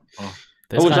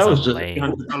Those guys that are was just- lame.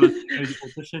 $100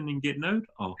 audition and get node?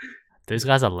 Oh, Those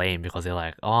guys are lame because they're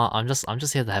like, oh, I'm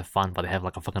just here to have fun, but they have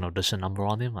like a fucking audition number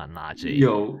on them. Like, nah, G.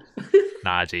 yo.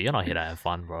 Nah, G, you're not here to have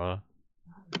fun, bro.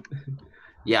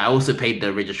 Yeah, I also paid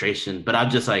the registration, but I'm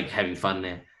just like having fun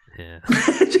there. Yeah.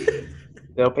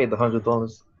 Yeah, I paid the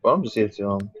 $100. But I'm just here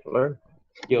to learn.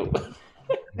 Yo,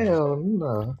 Hell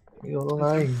no, you're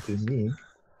lying to me.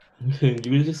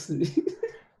 you just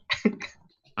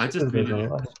I just That's really a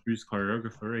lot. who's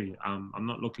choreographer. I'm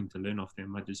not looking to learn off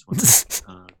them. I just want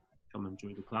to come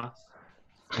enjoy the class.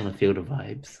 want to feel the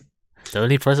vibes. The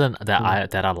only person that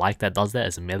I like that does that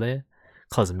is Mele,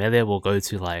 cause Mele will go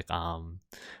to like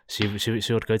she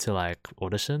would go to like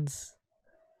auditions.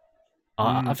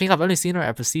 I think I've only seen her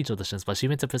at Prestige auditions, but she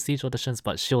went to Prestige auditions,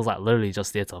 but she was like literally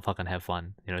just there to fucking have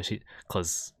fun,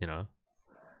 cause Yeah,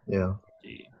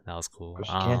 that was cool. 'Cause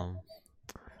she can.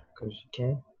 Because you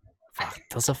can. Fuck,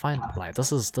 this is fine. Like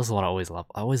this is what I always love.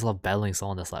 I always love battling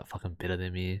someone that's like fucking better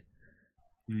than me.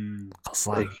 Cause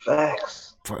like, Like,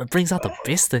 facts. bro, it brings out the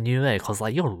best in you, cause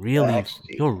like you're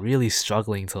really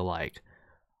struggling to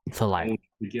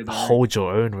hold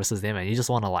your own versus them, and you just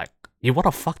want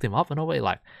to fuck them up in a way.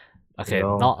 Like, okay,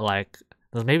 No. not like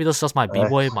maybe that's just my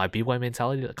b-boy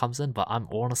mentality that comes in, but I'm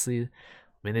honestly,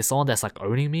 when there's someone that's like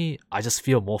owning me, I just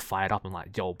feel more fired up. I'm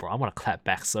like, yo, bro, I'm gonna clap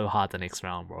back so hard the next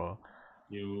round, bro.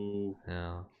 You,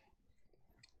 Yeah.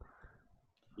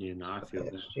 yeah, no, I feel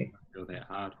that. Actually. I feel that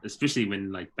hard, especially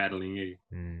when like battling you.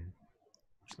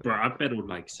 Bro, I battled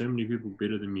like so many people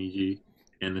better than me, G,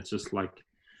 and it's just like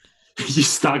you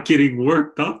start getting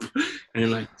worked up, and you're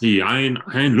like, gee, I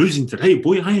ain't losing today,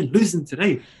 boy. I ain't losing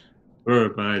today, bro.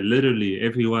 But literally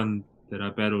everyone that I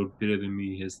battled better than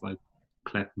me has like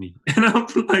clapped me, and I'm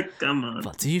like, come on.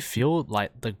 But do you feel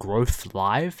like the growth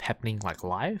happening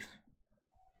live?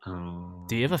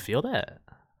 Do you ever feel that?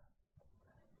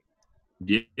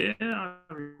 Yeah, I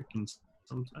reckon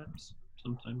sometimes.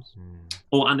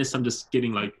 Or unless I'm just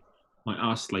getting like my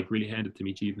ass like really handed to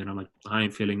me, G, then I'm like, I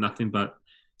ain't feeling nothing but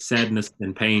sadness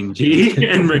and pain, G,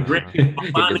 and regret.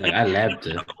 It's like, I labbed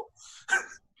it.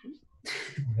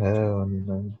 Hell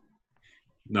no.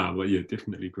 Nah, but yeah,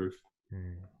 definitely growth.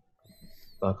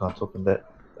 I can't talk on that.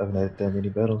 I haven't had that many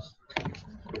battles.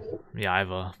 Yeah,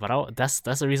 either. But that's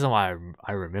the reason why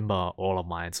I remember all of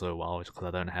mine so well, because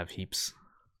I don't have heaps.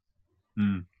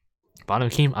 But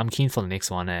I'm keen for the next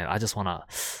one, and I just wanna,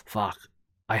 fuck.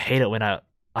 I hate it when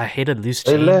I hated loose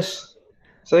change.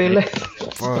 Say less.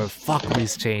 Bro, fuck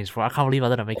loose change, bro. I can't believe I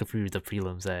didn't make it through the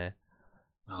prelims there.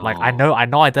 Like I know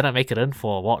I didn't make it in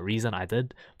for what reason I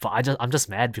did, but I'm just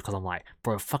mad because I'm like,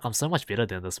 bro, fuck, I'm so much better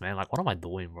than this, man. Like, what am I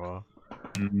doing, bro?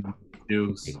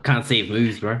 Can't save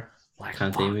moves, bro. Like,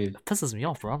 Can't fuck, save moves. it pisses me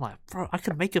off, bro. I'm like, bro, I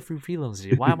can make it through prelims,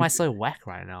 dude. Why am I so whack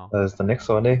right now? That's the next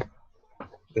one, eh?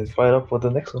 Let's fight up for the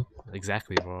next one.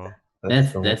 Exactly, bro.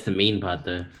 That's the main part,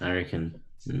 though. I reckon.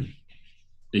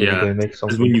 Yeah,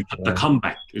 is when you the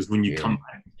comeback is when you come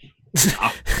back.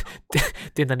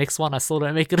 Then the next one I still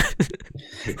don't make it.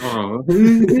 Oh,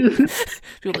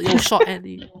 People like, yo, shot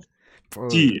Andy. Bro.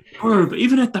 Bro, but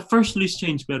even at the first loose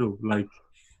change battle, like,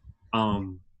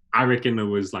 I reckon it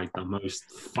was like the most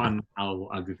fun L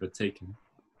I've ever taken.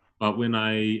 But when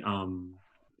I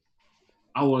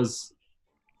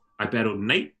battled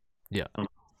Nate. Yeah. On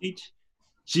stage.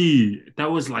 Gee,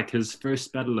 that was like his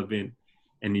first battle event,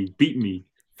 and he beat me.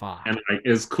 Fuck. And like it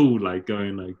was cool, like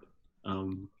going like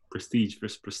prestige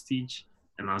versus prestige.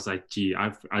 And I was like, gee,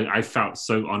 I felt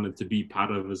so honored to be part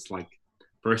of his like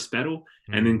first battle.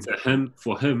 And then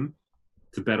for him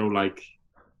to battle like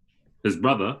his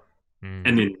brother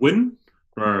and then win,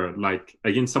 bro, like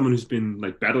against someone who's been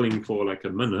like battling for like a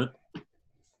minute.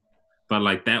 But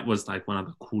like that was like one of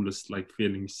the coolest like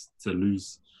feelings to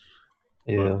lose.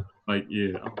 Yeah. But, like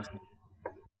yeah.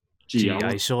 Gee,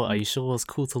 are you sure it was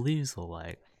cool to lose or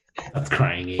like? That's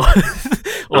crying.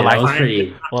 Or like,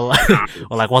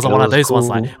 was wasn't one of those ones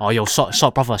like, oh yo,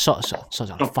 shot, brother, shot,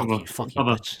 fuck you,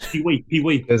 bitch. He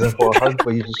wait. Goes in for a hug,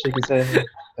 but you just shake his hand.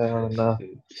 Nah.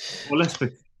 Well, let's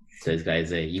pick. Those guys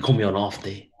say, you call me on off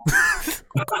day.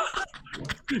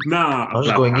 Nah, I was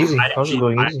just going easy. I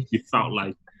actually felt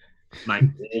like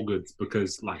all good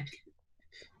because like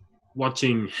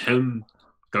watching him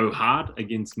go hard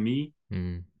against me,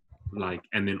 like,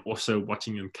 and then also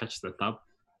watching him catch the dub,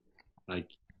 like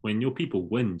when your people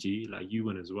win, G, like you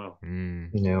win as well.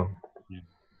 Yeah.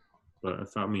 But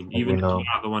if I mean, even if you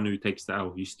are the one who takes the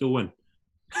L, you still win.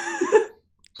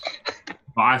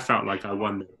 But I felt like I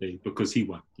won that day because he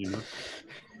won, you know.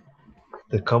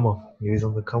 The come up. He's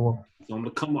on the come up. He's on the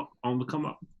come up. On the come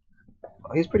up.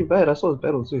 Oh, he's pretty bad. I saw his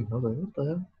battle too. I was like, what the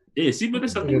hell? Yeah, see, but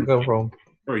that's the Where thing. come from?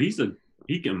 Bro, he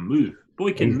can move.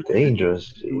 Boy can He's move.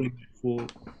 dangerous. Doing it for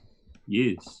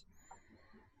years.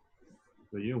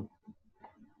 So yo.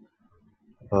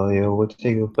 Oh yeah, we'll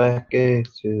take it back to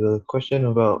the question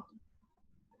about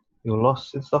your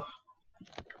loss and stuff.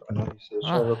 I know you said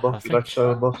Shia LaBeouf. You like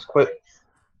Shia LaBeouf's quote?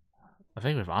 I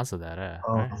think we've answered that,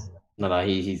 right? No,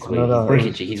 he's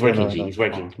working. He's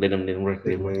working. Let him work.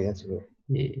 Take away into it.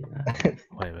 Yeah.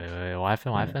 Wait. What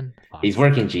happened? Fuck. He's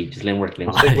working, G. Just let him work. Take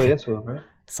away into it, man.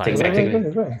 Sorry. Take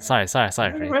it back. Sorry.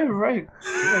 Right.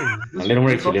 Let him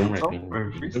work. We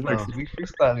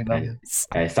freestyling now.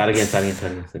 Alright, start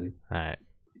again. Alright.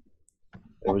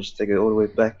 We'll just take it all the way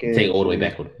back in. Take it all the way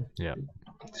back. Yeah.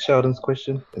 Sheldon's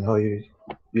question and how you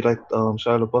liked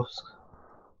Shia LaBeouf's,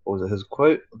 what was it, his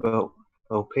quote about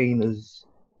how pain is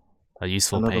a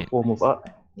useful another pain. form of art.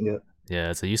 Yeah. Yeah,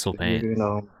 it's a useful pain.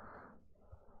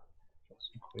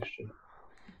 Question.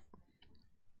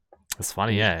 It's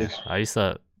funny, yeah. I used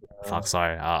to. Fuck,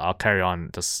 sorry. I'll carry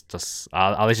on. Just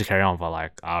I'll let you carry on. But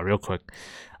like, real quick,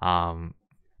 in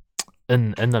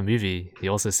the movie, he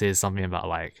also says something about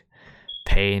like,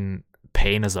 pain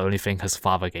is the only thing his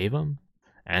father gave him,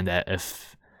 and that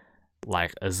if,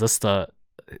 like,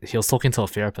 he was talking to a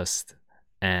therapist,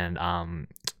 and Shia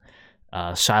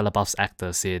LaBeouf's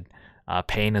actor said,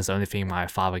 pain is the only thing my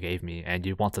father gave me, and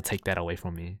you want to take that away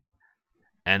from me.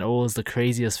 And it was the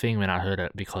craziest thing when I heard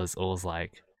it, because it was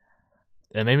like,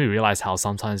 it made me realize how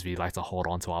sometimes we like to hold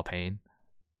on to our pain.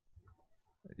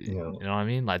 Yeah. You know what I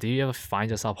mean? Like, do you ever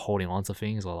find yourself holding on to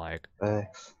things, or like,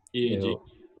 Yeah.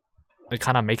 it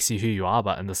kind of makes you who you are,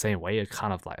 but in the same way, it's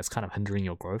kind of hindering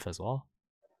your growth as well.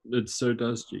 It so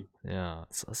does, G. Yeah,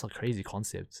 it's a crazy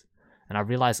concept, and I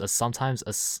realize sometimes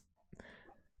it's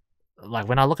like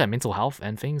when I look at mental health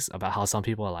and things about how some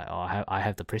people are like, oh, I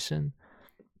have depression.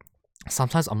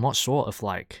 Sometimes I'm not sure if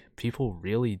like people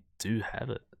really do have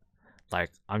it.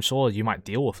 Like, I'm sure you might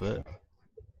deal with it.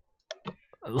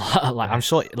 Like, I'm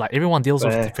sure like everyone deals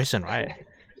with depression, right?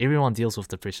 Everyone deals with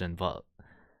depression, but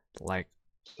like,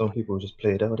 some people just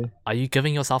play it out. Are you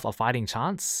giving yourself a fighting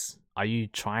chance? Are you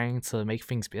trying to make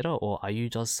things better, or are you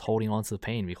just holding on to the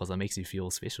pain because it makes you feel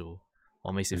special,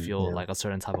 or makes you feel like a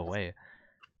certain type of way?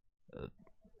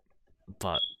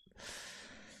 But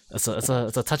it's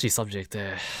a touchy subject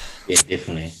there. Yeah,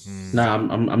 definitely. No,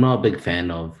 I'm not a big fan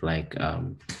of like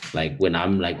when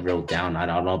I'm like real down.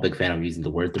 I'm not a big fan of using the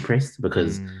word depressed,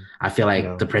 because I feel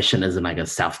like depression isn't like a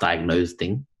self-diagnosed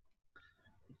thing.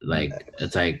 Like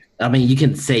it's like, I mean, you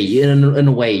can say in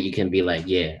a way you can be like,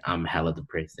 yeah, I'm hella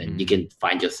depressed, and you can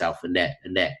find yourself in that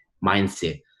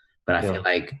mindset. But I feel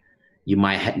like you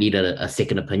might need a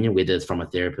second opinion, whether it's from a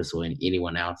therapist or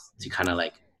anyone else, to kind of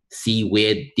like see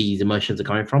where these emotions are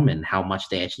coming from and how much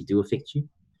they actually do affect you.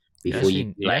 Before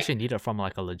you actually need it from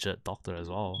like a legit doctor as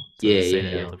well. To say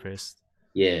that you're depressed.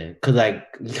 Yeah, because like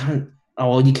you can't. Oh,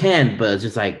 well, you can, but it's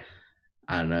just like,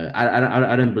 I don't know.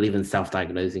 I don't believe in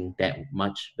self-diagnosing that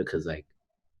much, because like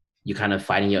you're kind of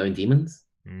fighting your own demons.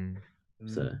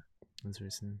 So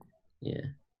interesting. Yeah,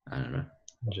 I don't know.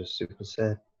 I'm just super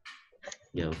sad.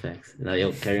 Yo, facts. No,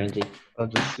 yo, carry on, G. I'm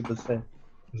just super sad.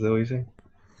 Is that what you're saying?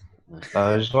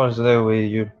 I just wanted to know where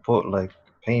you put like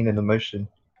pain and emotion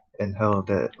and how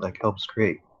that like helps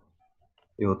create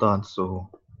your dance, or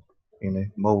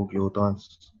mold your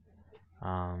dance.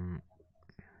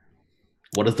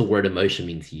 What does the word emotion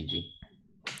mean to you, G?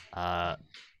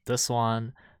 This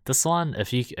one,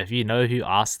 if you know who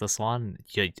asked this one,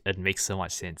 it makes so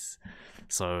much sense.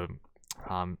 So,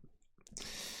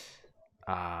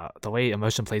 the way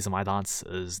emotion plays in my dance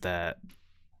is that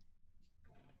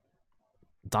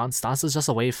dance is just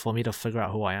a way for me to figure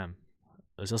out who I am.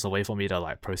 It's just a way for me to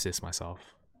like process myself,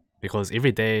 because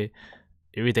every day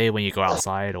when you go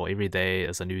outside, or every day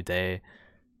is a new day,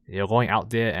 you're going out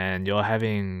there and you're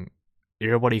having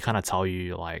everybody kind of tell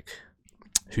you like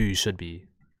who you should be,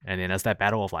 and then there's that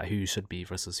battle of like who you should be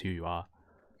versus who you are.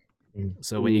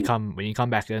 So when you come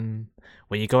back in,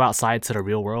 when you go outside to the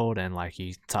real world and like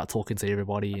you start talking to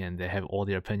everybody and they have all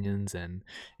their opinions and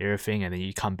everything, and then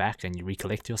you come back and you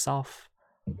recollect yourself,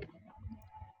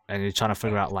 and you're trying to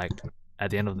figure out like at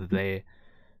the end of the day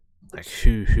like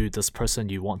who this person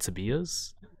you want to be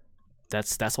is.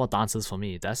 That's what dance is for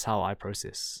me. That's how I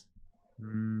process.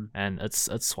 And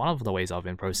it's one of the ways I've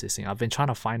been processing. I've been trying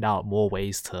to find out more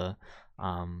ways to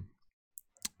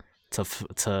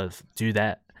do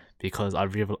that, because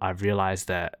I've realized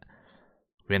that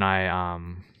when I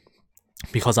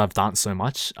because I've danced so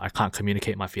much, I can't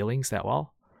communicate my feelings that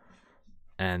well,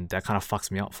 and that kind of fucks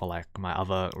me up for like my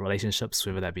other relationships,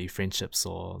 whether that be friendships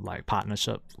or like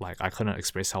partnership. Like I couldn't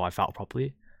express how I felt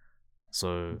properly.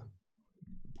 So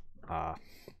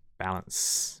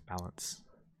balance.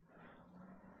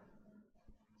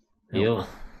 Yo,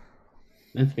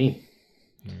 that's me.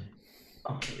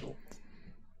 Oh, yo.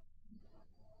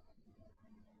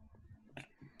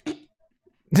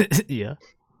 Yeah.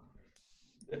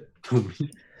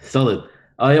 Solid.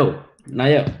 Oh, yo. Now,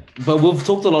 yeah. But we've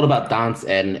talked a lot about dance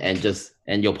and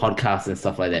your podcast and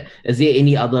stuff like that. Is there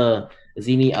any other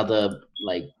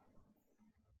like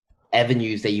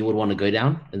avenues that you would want to go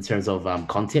down in terms of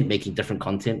content, making different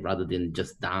content rather than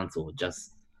just dance, or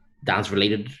just dance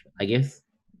related, I guess?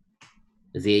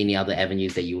 Is there any other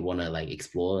avenues that you would want to like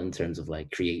explore in terms of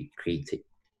like in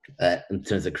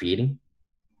terms of creating?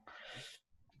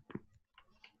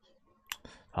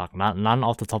 Fuck, none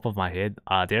off the top of my head.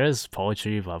 There is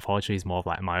poetry, but poetry is more of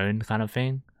like my own kind of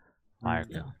thing. Like,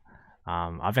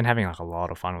 I've been having like a lot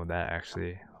of fun with that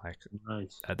actually. Like,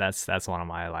 nice. That's one of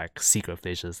my like secret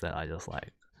pleasures that I just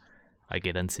like I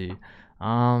get into.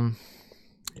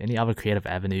 Any other creative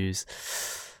avenues?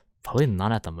 Probably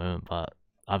none at the moment, but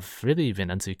I've really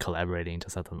been into collaborating.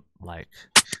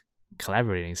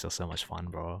 Collaborating is just so much fun,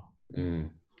 bro.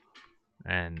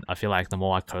 And I feel like the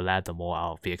more I collab, the more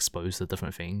I'll be exposed to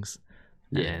different things.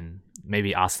 And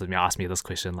maybe ask me this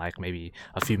question like maybe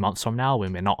a few months from now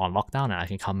when we're not on lockdown, and I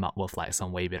can come up with like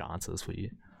some way better answers for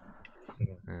you.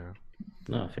 Yeah.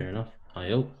 No, fair enough.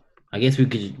 I guess we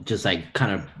could just like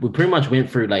we pretty much went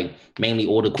through like mainly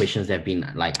all the questions that have been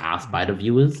like asked by the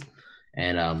viewers,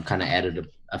 and kind of added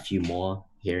a few more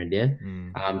here and there.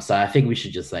 So I think we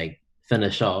should just like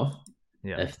finish off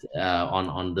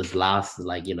on this last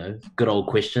like good old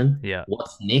question.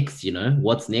 What's next?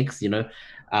 What's next?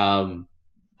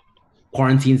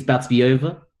 Quarantine's about to be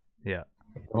over.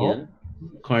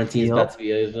 Quarantine's about to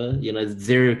be over.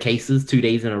 0 cases 2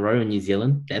 days in a row in New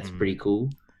Zealand. That's pretty cool.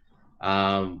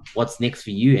 What's next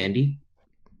for you, Andy?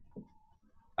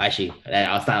 Actually,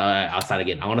 I'll start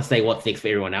again. I want to say what's next for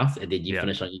everyone else, and then you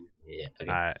finish on you. Yeah.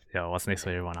 Okay. All right. Yeah. What's next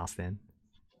for everyone else then?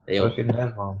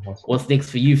 What's next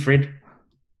for you, Fred?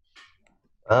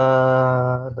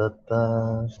 That's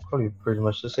probably pretty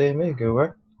much the same. Hey, go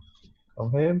work,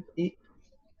 come home, eat.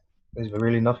 There's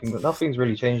really nothing's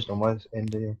really changed on my end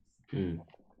there.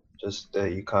 Just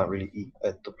you can't really eat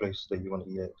at the place that you want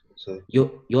to eat at. So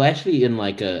you're actually in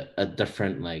like a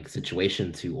different like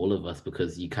situation to all of us,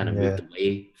 because you kind of moved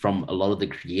away from a lot of the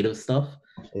creative stuff.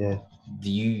 Yeah. Do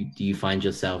you find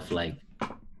yourself like?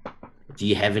 Do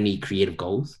you have any creative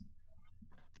goals?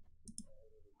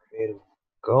 Creative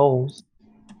goals?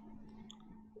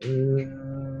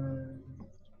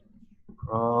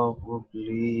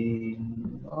 Probably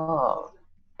not.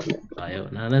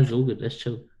 No, that's all good. That's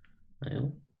chill.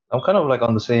 Ayo. I'm kind of like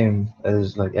on the same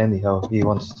as like Andy, how he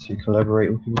wants to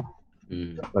collaborate with people.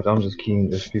 Like I'm just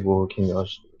keen if people are keen. I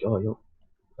just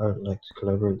I'd like to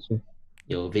collaborate too.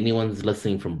 Yo, if anyone's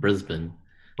listening from Brisbane,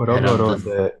 But I'm head not up on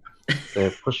that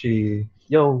pushy.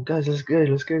 Yo, guys, let's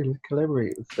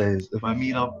collaborate. It says if I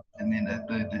meet up and then at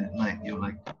the night you're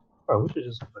like, bro, we should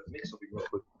just like mix something real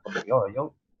quick. I'm like,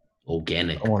 yo,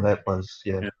 organic. I want that buzz,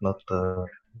 yeah, not the.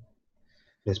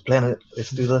 Let's plan it. Let's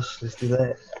do this. Let's do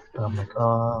that. And I'm like,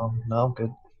 no, I'm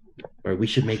good. Bro, we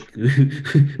should link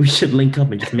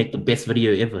up and just make the best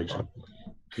video ever.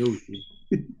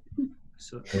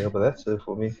 So, Yeah, but that's it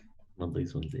for me. Love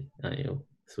these ones. Yo,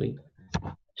 sweet.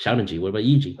 Shouting G. What about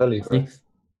you, G? Tell you, What's bro. next?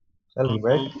 Tell me,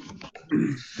 right?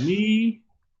 Me,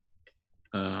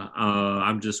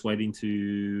 I'm just waiting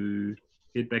to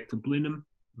head back to Blenheim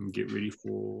and get ready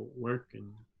for work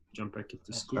and jump back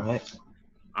into school. All right.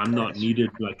 I'm not needed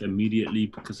like immediately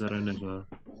because I don't have a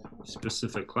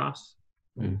specific class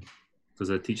because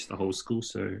I teach the whole school.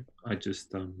 So I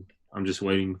just I'm just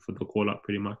waiting for the call up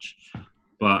pretty much.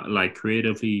 But like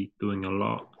creatively doing a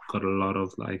lot, got a lot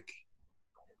of like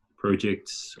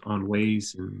projects on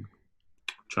ways and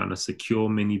trying to secure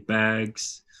many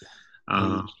bags.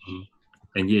 And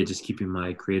yeah, just keeping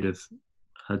my creative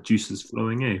juices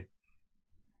flowing,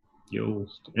 Yo.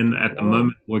 And at the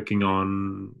moment working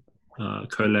on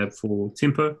collab for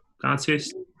Tempo Dance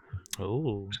Fest.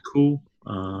 Oh, It's cool.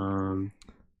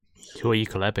 who are you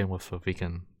collabing with? If we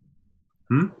can.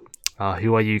 Hmm?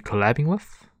 Who are you collabing with?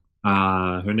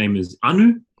 Her name is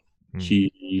Anu. Hmm.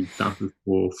 She dances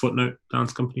for Footnote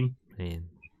Dance Company. Man.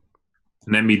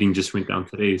 And that meeting just went down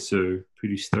today, so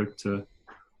pretty stoked to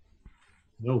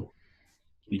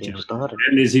reach Get out. started.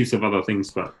 And there's heaps of other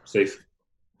things, but safe.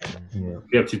 Yeah.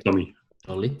 Be up to Tommy.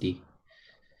 Oliti.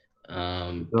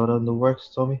 Got on the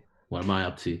works, Tommy. What am I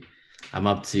up to? I'm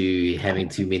up to having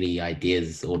too many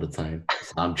ideas all the time.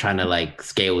 So I'm trying to like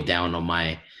scale down on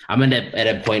my. I'm at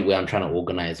a point where I'm trying to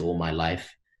organize all my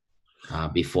life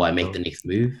before I make the next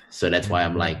move. So that's why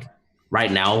I'm like,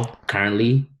 right now,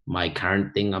 currently, my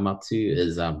current thing I'm up to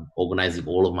is organizing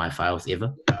all of my files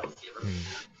ever,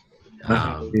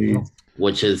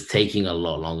 which is taking a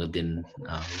lot longer than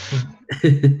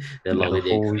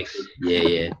expected.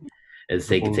 Yeah. It's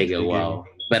taking a while.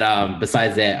 But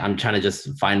besides that, I'm trying to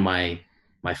just find my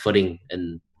footing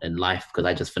in life because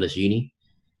I just finished uni.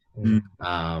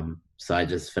 So I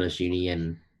just finished uni,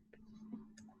 and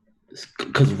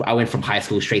because I went from high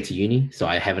school straight to uni, so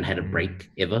I haven't had a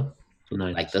break ever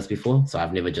like this before. So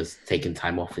I've never just taken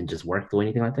time off and just worked or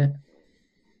anything like that.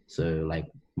 So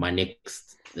like my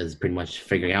next is pretty much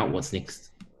figuring out what's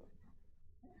next.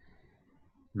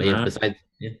 But yeah,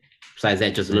 besides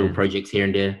that, just little projects here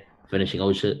and there, finishing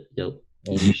old shit. Yo,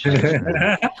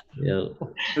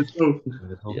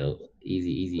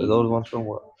 easy. Those ones from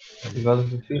what?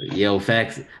 2015? Yo,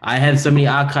 facts. I have so many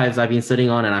archives I've been sitting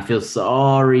on, and I feel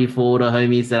sorry for the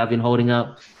homies that I've been holding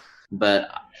up.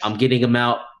 But I'm getting them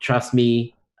out. Trust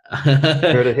me. You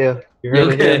heard it here. You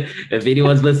heard it here. If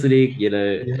anyone's listening, you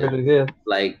heard it here.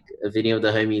 like if any of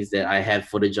the homies that I have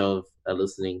footage of are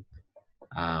listening,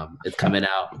 it's coming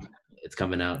out. It's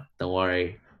coming out. Don't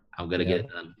worry. I'm gonna get it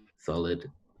done. Solid.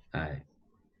 All right.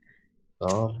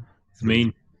 It's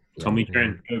mean. Tommy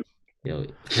Trent. Yo.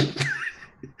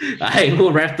 Alright,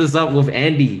 we'll wrap this up with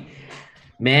Andy,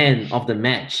 man of the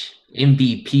match,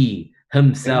 MVP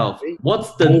himself.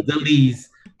 What's the Dillies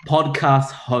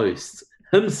podcast host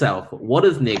himself? What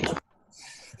is next?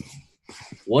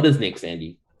 What is next,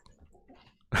 Andy?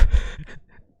 And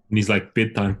he's like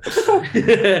bedtime.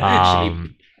 I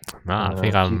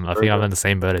think I'm in the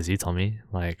same boat as you, Tommy.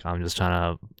 Like I'm just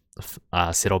trying to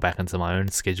settle back into my own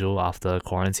schedule after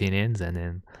quarantine ends, and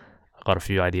then I got a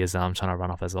few ideas that I'm trying to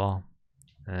run off as well.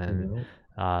 And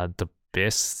the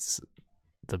best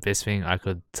thing I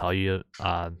could tell you,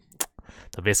 the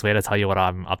best way to tell you what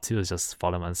I'm up to is just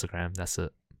follow my Instagram. That's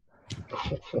it.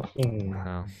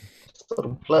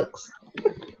 Flex.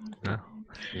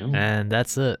 And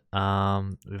that's it.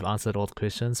 We've answered all the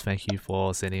questions. Thank you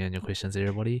for sending in your questions,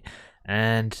 everybody.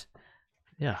 And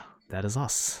yeah, that is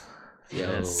us.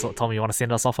 So, Tommy, you want to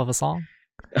send us off with a song?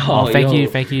 Thank you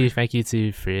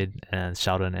to Fred and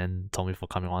Sheldon and Tommy for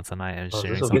coming on tonight and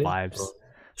sharing some vibes.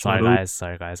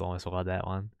 Sorry guys, almost forgot that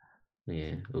one.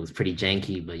 Yeah, it was pretty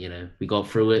janky, but we got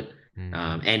through it.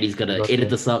 Andy's gonna edit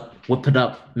this up, whip it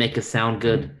up, make it sound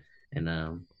good,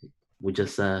 and we'll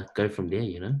just go from there.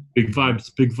 Big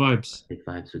vibes. Big vibes. Big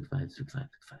vibes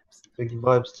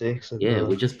takes. Yeah,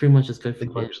 we just pretty much just go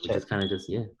from there. We just kind of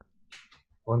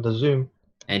on the Zoom.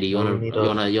 Andy, you Oh, wanna we need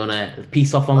you wanna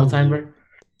peace off one more time, bro?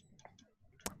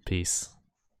 Peace.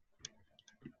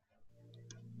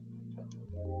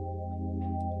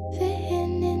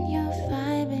 Fitting in your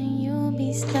vibe and you'll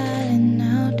be styling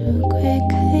out too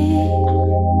quickly.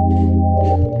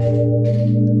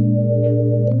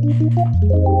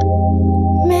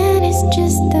 Man, it's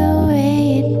just the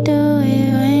way you do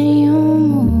it when you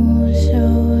move so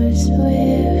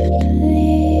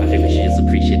swiftly. I think we should just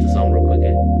appreciate the song real quick.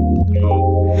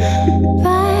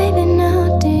 Vibing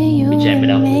out to you, We jam it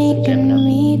out, let's jam it out. making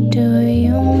me do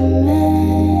you,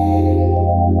 man.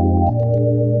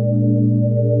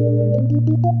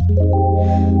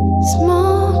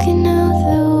 Smoking out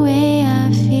the way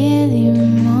I feel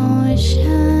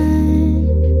emotion.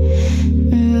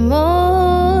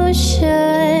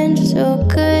 Emotion, so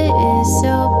good, it's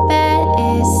so bad,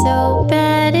 it's so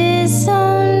bad, it's so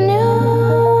new.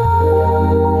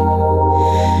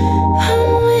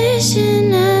 I'm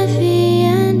wishing at the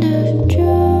end of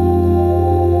June.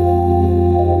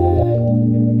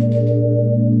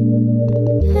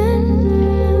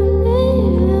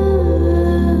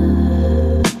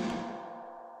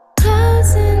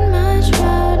 Clouds in my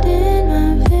shroud, in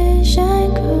my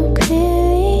vision go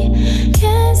clearly.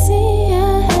 Can't see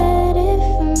ahead if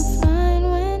I'm fine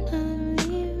when I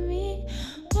leave me.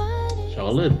 What is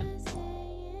Solid. I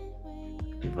saying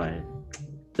when you Right.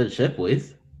 Good shit,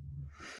 boys.